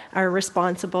 are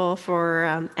responsible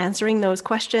for answering those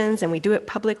questions, and we do it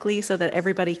publicly so that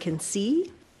everybody can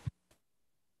see.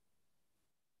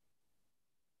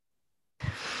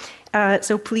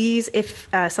 So please, if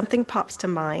something pops to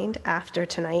mind after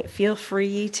tonight, feel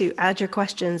free to add your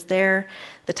questions there.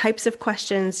 The types of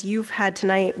questions you've had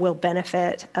tonight will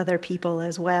benefit other people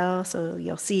as well. So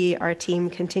you'll see our team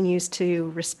continues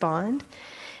to respond.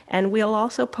 And we'll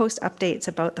also post updates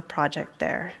about the project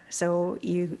there. So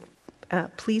you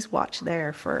please watch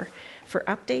there for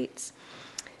updates.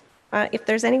 If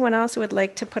there's anyone else who would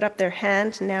like to put up their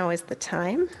hand, now is the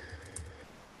time.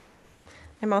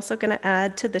 I'm also going to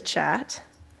add to the chat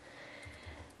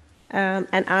an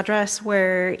address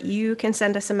where you can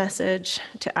send us a message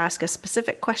to ask a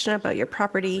specific question about your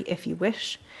property if you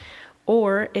wish,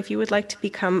 or if you would like to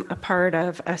become a part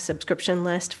of a subscription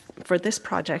list for this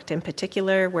project in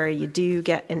particular, where you do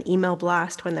get an email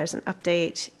blast when there's an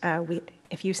update.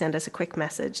 If you send us a quick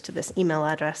message to this email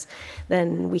address,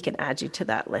 then we can add you to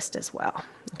that list as well.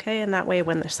 Okay, and that way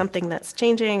when there's something that's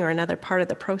changing or another part of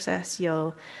the process,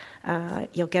 you'll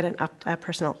get a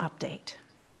personal update.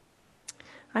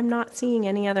 I'm not seeing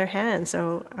any other hands,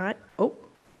 so I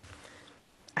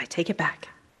take it back.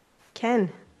 Ken,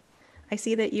 I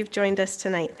see that you've joined us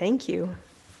tonight. Thank you.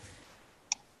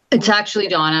 It's actually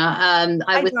Donna.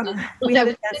 We had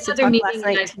a chance to talk last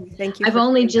night. Thank you. I've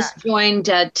only just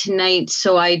joined tonight,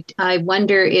 so I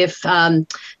wonder if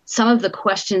some of the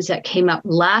questions that came up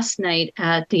last night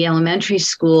at the elementary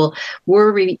school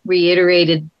were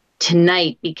reiterated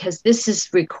tonight, because this is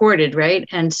recorded, right?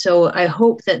 And so I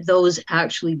hope that those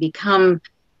actually become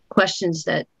questions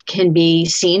that can be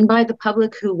seen by the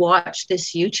public who watch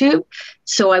this YouTube.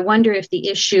 So I wonder if the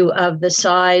issue of the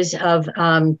size of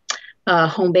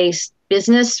home-based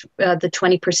business, the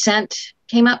 20%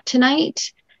 came up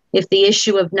tonight, if the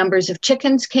issue of numbers of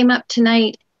chickens came up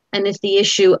tonight, and if the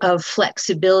issue of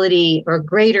flexibility or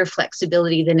greater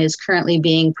flexibility than is currently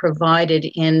being provided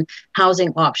in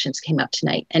housing options came up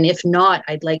tonight. And if not,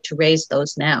 I'd like to raise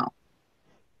those now.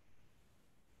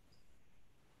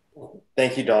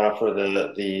 Thank you, Donna, for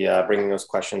the bringing those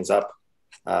questions up.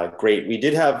 Great. We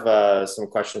did have some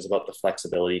questions about the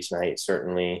flexibility tonight.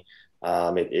 Certainly,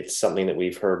 it's something that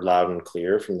we've heard loud and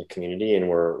clear from the community, and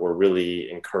we're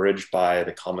really encouraged by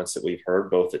the comments that we've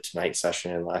heard both at tonight's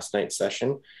session and last night's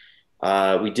session.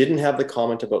 We didn't have the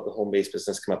comment about the home-based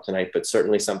business come up tonight, but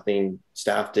certainly something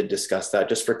staff did discuss that.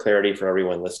 Just for clarity for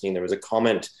everyone listening, there was a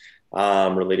comment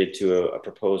related to a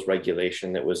proposed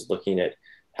regulation that was looking at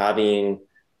having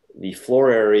the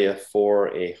floor area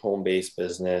for a home-based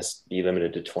business be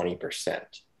limited to 20%.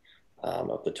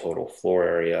 Of the total floor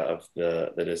area of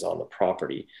that is on the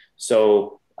property.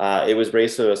 So it was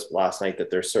raised to us last night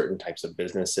that there's certain types of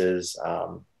businesses.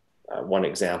 One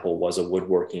example was a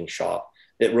woodworking shop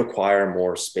that require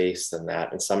more space than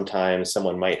that. And sometimes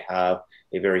someone might have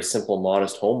a very simple,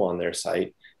 modest home on their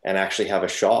site and actually have a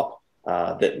shop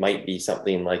that might be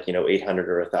something like 800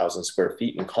 or 1,000 square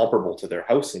feet and comparable to their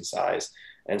house in size.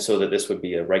 And so that this would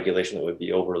be a regulation that would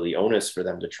be overly onerous for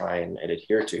them to try and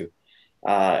adhere to.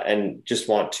 And just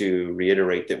want to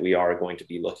reiterate that we are going to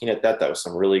be looking at that. That was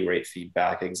some really great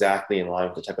feedback, exactly in line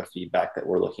with the type of feedback that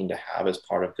we're looking to have as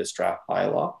part of this draft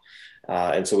bylaw.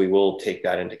 And so we will take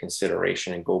that into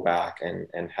consideration and go back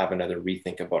and have another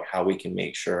rethink about how we can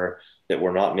make sure that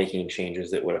we're not making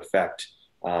changes that would affect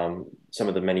some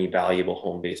of the many valuable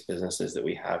home-based businesses that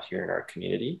we have here in our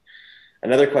community.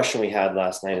 Another question we had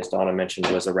last night, as Donna mentioned,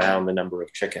 was around the number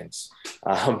of chickens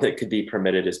that could be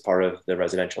permitted as part of the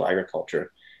residential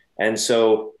agriculture. And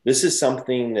so this is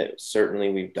something that certainly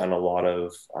we've done a lot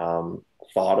of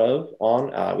thought of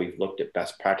on. We've looked at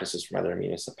best practices from other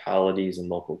municipalities and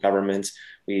local governments.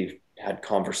 We've had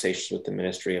conversations with the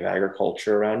Ministry of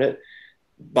Agriculture around it.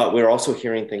 But we're also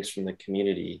hearing things from the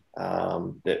community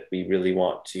that we really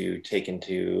want to take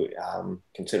into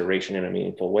consideration in a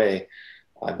meaningful way.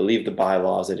 I believe the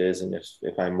bylaws it is, and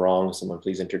if I'm wrong, someone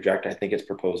please interject. I think it's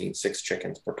proposing 6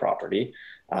 chickens per property.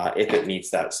 If it meets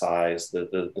that size,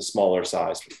 the smaller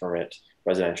size for permit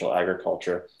residential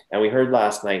agriculture. And we heard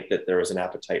last night that there was an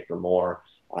appetite for more,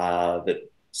 that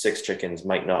 6 chickens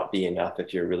might not be enough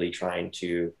if you're really trying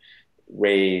to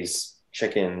raise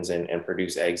chickens and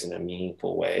produce eggs in a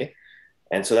meaningful way.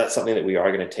 And so that's something that we are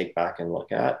going to take back and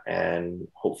look at. And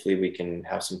hopefully we can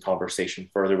have some conversation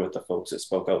further with the folks that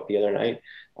spoke out the other night.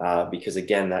 Because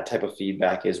again, that type of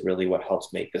feedback is really what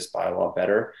helps make this bylaw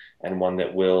better, and one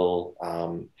that will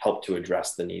help to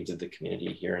address the needs of the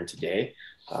community here and today.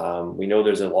 We know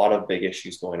there's a lot of big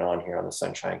issues going on here on the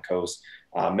Sunshine Coast.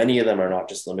 Many of them are not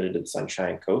just limited to the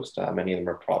Sunshine Coast. Many of them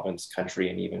are province, country,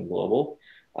 and even global.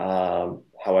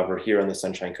 However, here on the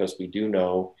Sunshine Coast, we do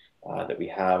know that we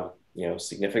have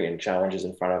significant challenges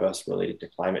in front of us related to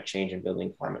climate change and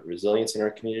building climate resilience in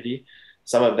our community.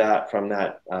 Some of that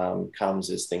comes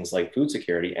is things like food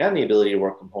security and the ability to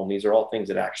work from home. These are all things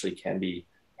that actually can be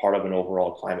part of an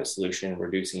overall climate solution,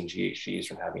 reducing GHGs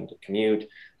from having to commute,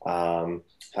 having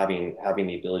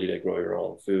the ability to grow your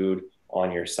own food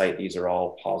on your site. These are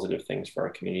all positive things for our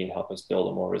community and help us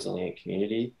build a more resilient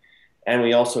community. And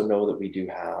we also know that we do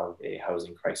have a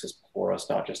housing crisis before us,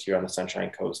 not just here on the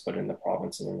Sunshine Coast, but in the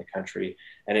province and in the country.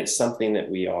 And it's something that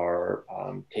we are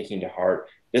taking to heart.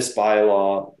 This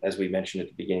bylaw, as we mentioned at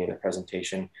the beginning of the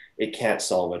presentation, it can't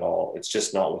solve it all. It's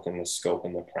just not within the scope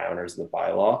and the parameters of the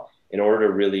bylaw. In order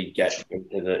to really get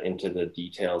into the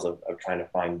details of trying to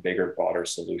find bigger, broader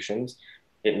solutions,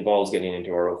 it involves getting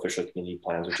into our official community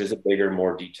plans, which is a bigger,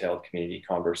 more detailed community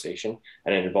conversation.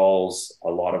 And it involves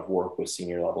a lot of work with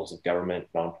senior levels of government,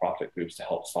 nonprofit groups to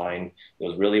help find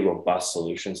those really robust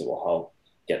solutions that will help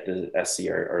get the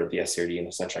SCRD and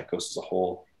the Sunshine Coast as a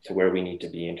whole to where we need to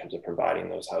be in terms of providing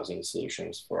those housing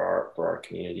solutions for our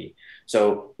community.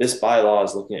 So this bylaw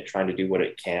is looking at trying to do what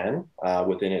it can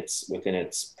within its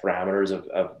parameters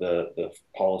of the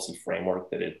policy framework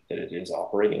that it is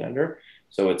operating under.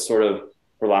 So it's sort of,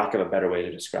 for lack of a better way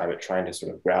to describe it, trying to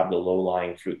sort of grab the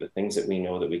low-lying fruit, the things that we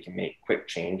know that we can make quick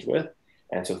change with.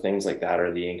 And so things like that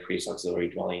are the increased auxiliary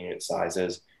dwelling unit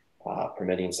sizes,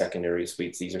 permitting secondary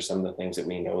suites. These are some of the things that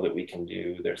we know that we can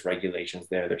do. There's regulations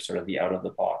there. There's sort of the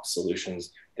out-of-the-box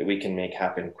solutions that we can make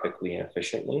happen quickly and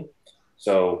efficiently.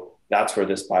 So that's where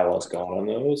this bylaw has gone on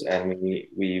those. And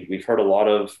we've heard a lot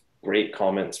of great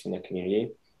comments from the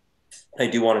community. I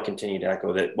do want to continue to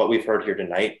echo that what we've heard here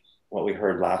tonight, what we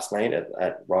heard last night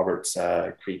at Roberts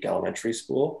Creek Elementary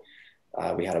School.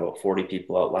 We had about 40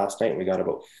 people out last night, and we got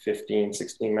about 15,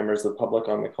 16 members of the public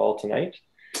on the call tonight.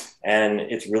 And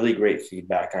it's really great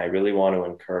feedback. And I really want to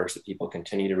encourage that people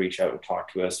continue to reach out and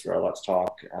talk to us through our Let's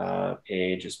Talk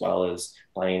page, as well as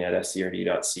planning at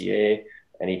scrd.ca.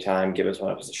 Anytime, give us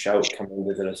a shout, come and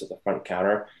visit us at the front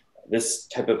counter. This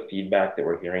type of feedback that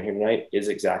we're hearing here tonight is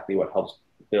exactly what helps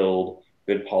build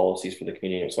good policies for the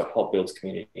community. It's what helps build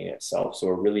community in itself. So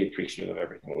we're really appreciative of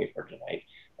everything we've heard tonight.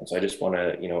 And so I just want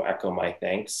to, echo my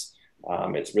thanks.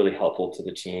 It's really helpful to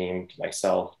the team, to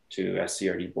myself, to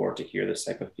SCRD Board to hear this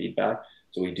type of feedback.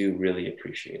 So we do really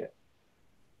appreciate it.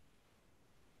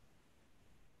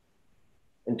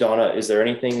 And Donna, is there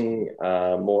anything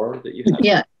more that you have?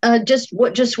 Yeah,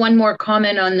 just one more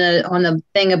comment on the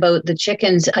thing about the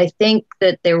chickens. I think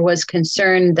that there was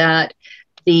concern that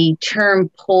the term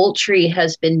poultry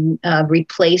has been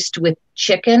replaced with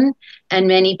chicken, and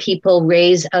many people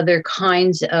raise other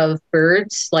kinds of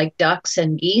birds like ducks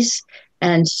and geese.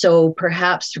 And so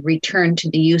perhaps return to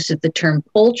the use of the term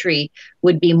poultry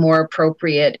would be more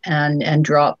appropriate, and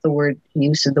drop the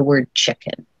use of the word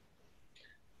chicken.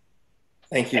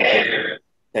 Thank you.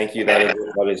 Thank you. That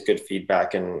is good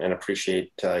feedback, and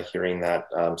appreciate hearing that.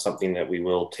 Something that we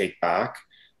will take back.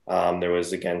 There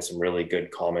was, again, some really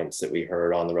good comments that we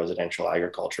heard on the residential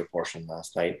agriculture portion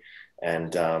last night,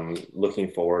 and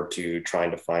looking forward to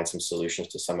trying to find some solutions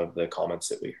to some of the comments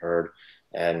that we heard.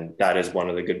 And that is one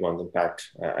of the good ones. In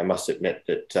fact, I must admit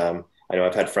that I know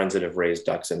I've had friends that have raised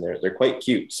ducks, and they're quite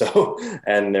cute. So,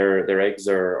 and their eggs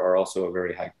are also a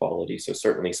very high quality. So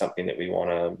certainly something that we want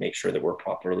to make sure that we're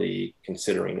properly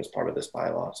considering as part of this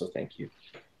bylaw. So thank you.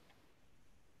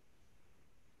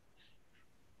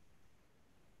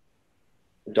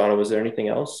 Donna, was there anything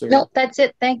else? Or? No, that's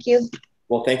it. Thank you.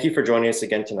 Well, thank you for joining us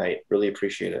again tonight. Really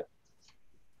appreciate it.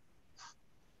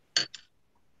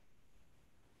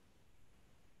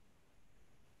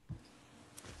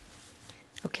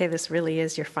 Okay, this really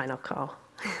is your final call.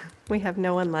 We have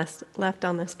no one left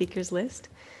on the speakers list.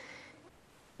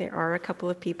 There are a couple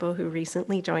of people who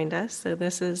recently joined us, so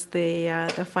this is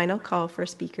the final call for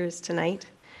speakers tonight.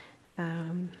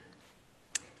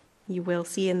 You will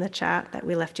see in the chat that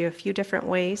we left you a few different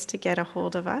ways to get a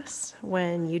hold of us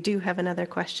when you do have another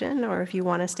question, or if you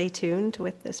want to stay tuned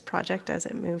with this project as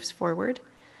it moves forward.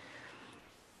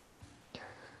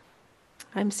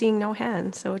 I'm seeing no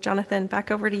hands, so Jonathan,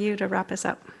 back over to you to wrap us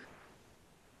up.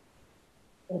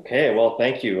 Okay, well,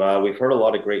 thank you. We've heard a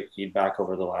lot of great feedback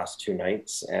over the last 2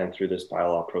 nights and through this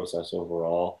bylaw process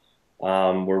overall.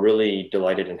 We're really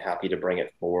delighted and happy to bring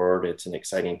it forward. It's an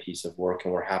exciting piece of work,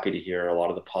 and we're happy to hear a lot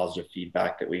of the positive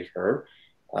feedback that we've heard.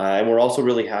 And we're also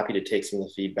really happy to take some of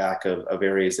the feedback of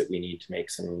areas that we need to make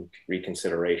some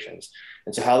reconsiderations.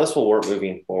 And so how this will work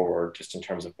moving forward, just in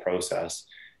terms of process,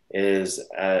 is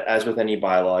as with any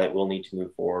bylaw, it will need to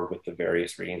move forward with the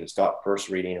various readings. It's got first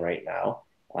reading right now.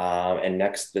 And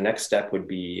the next step would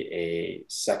be a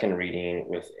second reading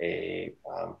with a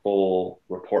full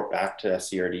report back to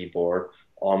SCRD Board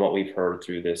on what we've heard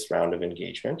through this round of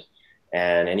engagement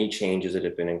and any changes that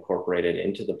have been incorporated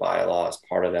into the bylaw as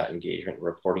part of that engagement,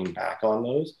 reporting back on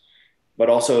those, but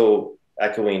also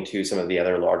echoing to some of the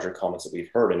other larger comments that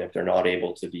we've heard. And if they're not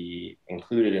able to be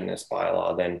included in this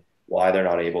bylaw, then why they're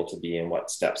not able to be and what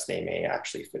steps they may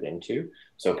actually fit into.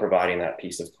 So providing that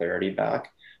piece of clarity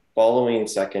back. Following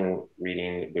second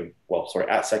reading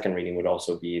at second reading would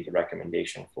also be the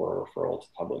recommendation for referral to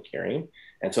public hearing.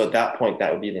 And so at that point,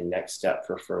 that would be the next step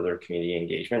for further community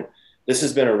engagement. This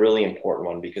has been a really important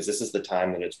one because this is the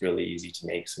time that it's really easy to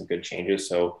make some good changes.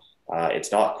 So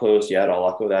it's not closed yet. I'll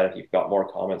echo that. If you've got more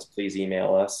comments, please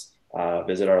email us,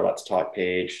 visit our Let's Talk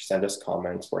page, send us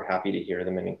comments. We're happy to hear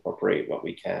them and incorporate what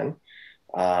we can.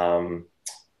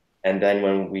 And then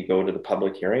when we go to the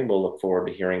public hearing, we'll look forward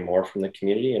to hearing more from the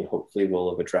community, and hopefully we'll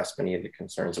have addressed many of the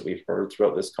concerns that we've heard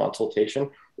throughout this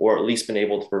consultation, or at least been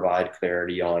able to provide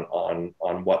clarity on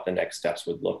what the next steps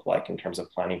would look like in terms of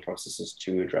planning processes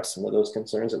to address some of those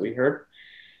concerns that we heard.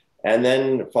 And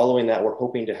then following that, we're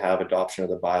hoping to have adoption of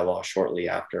the bylaw shortly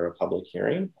after a public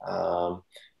hearing,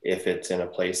 if it's in a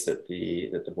place that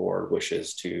the board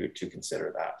wishes to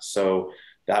consider that. So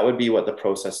that would be what the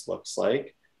process looks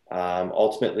like.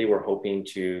 Ultimately, we're hoping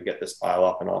to get this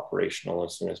bylaw up and operational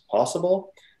as soon as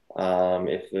possible,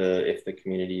 if the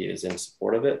community is in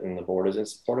support of it and the board is in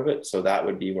support of it. So that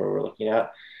would be where we're looking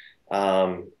at.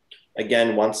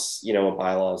 Again, once a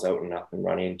bylaw is out and up and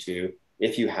running,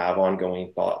 if you have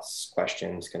ongoing thoughts,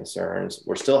 questions, concerns,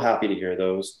 we're still happy to hear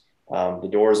those. The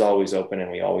door is always open,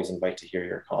 and we always invite to hear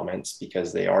your comments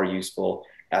because they are useful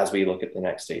as we look at the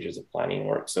next stages of planning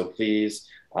work. So please,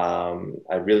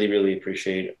 I really, really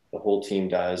appreciate the whole team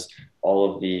does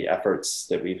all of the efforts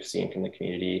that we've seen from the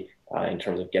community in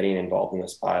terms of getting involved in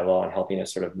this bylaw and helping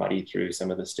us sort of muddy through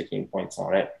some of the sticking points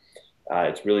on it.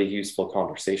 It's really useful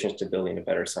conversations to building a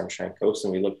better Sunshine Coast,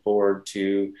 and we look forward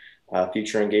to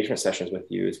future engagement sessions with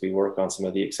you as we work on some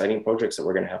of the exciting projects that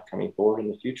we're going to have coming forward in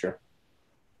the future.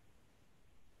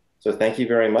 So thank you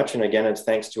very much. And again, it's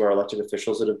thanks to our elected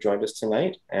officials that have joined us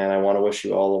tonight. And I want to wish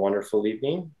you all a wonderful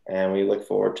evening, and we look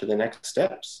forward to the next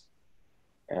steps.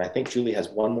 And I think Julie has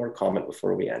one more comment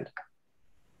before we end.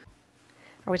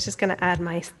 I was just going to add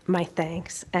my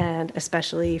thanks, and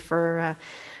especially for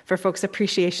folks'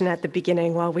 appreciation at the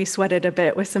beginning while we sweated a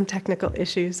bit with some technical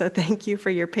issues. So thank you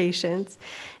for your patience.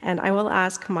 And I will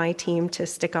ask my team to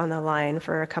stick on the line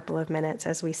for a couple of minutes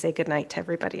as we say goodnight to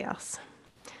everybody else.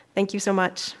 Thank you so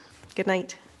much. Good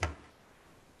night.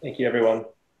 Thank you, everyone.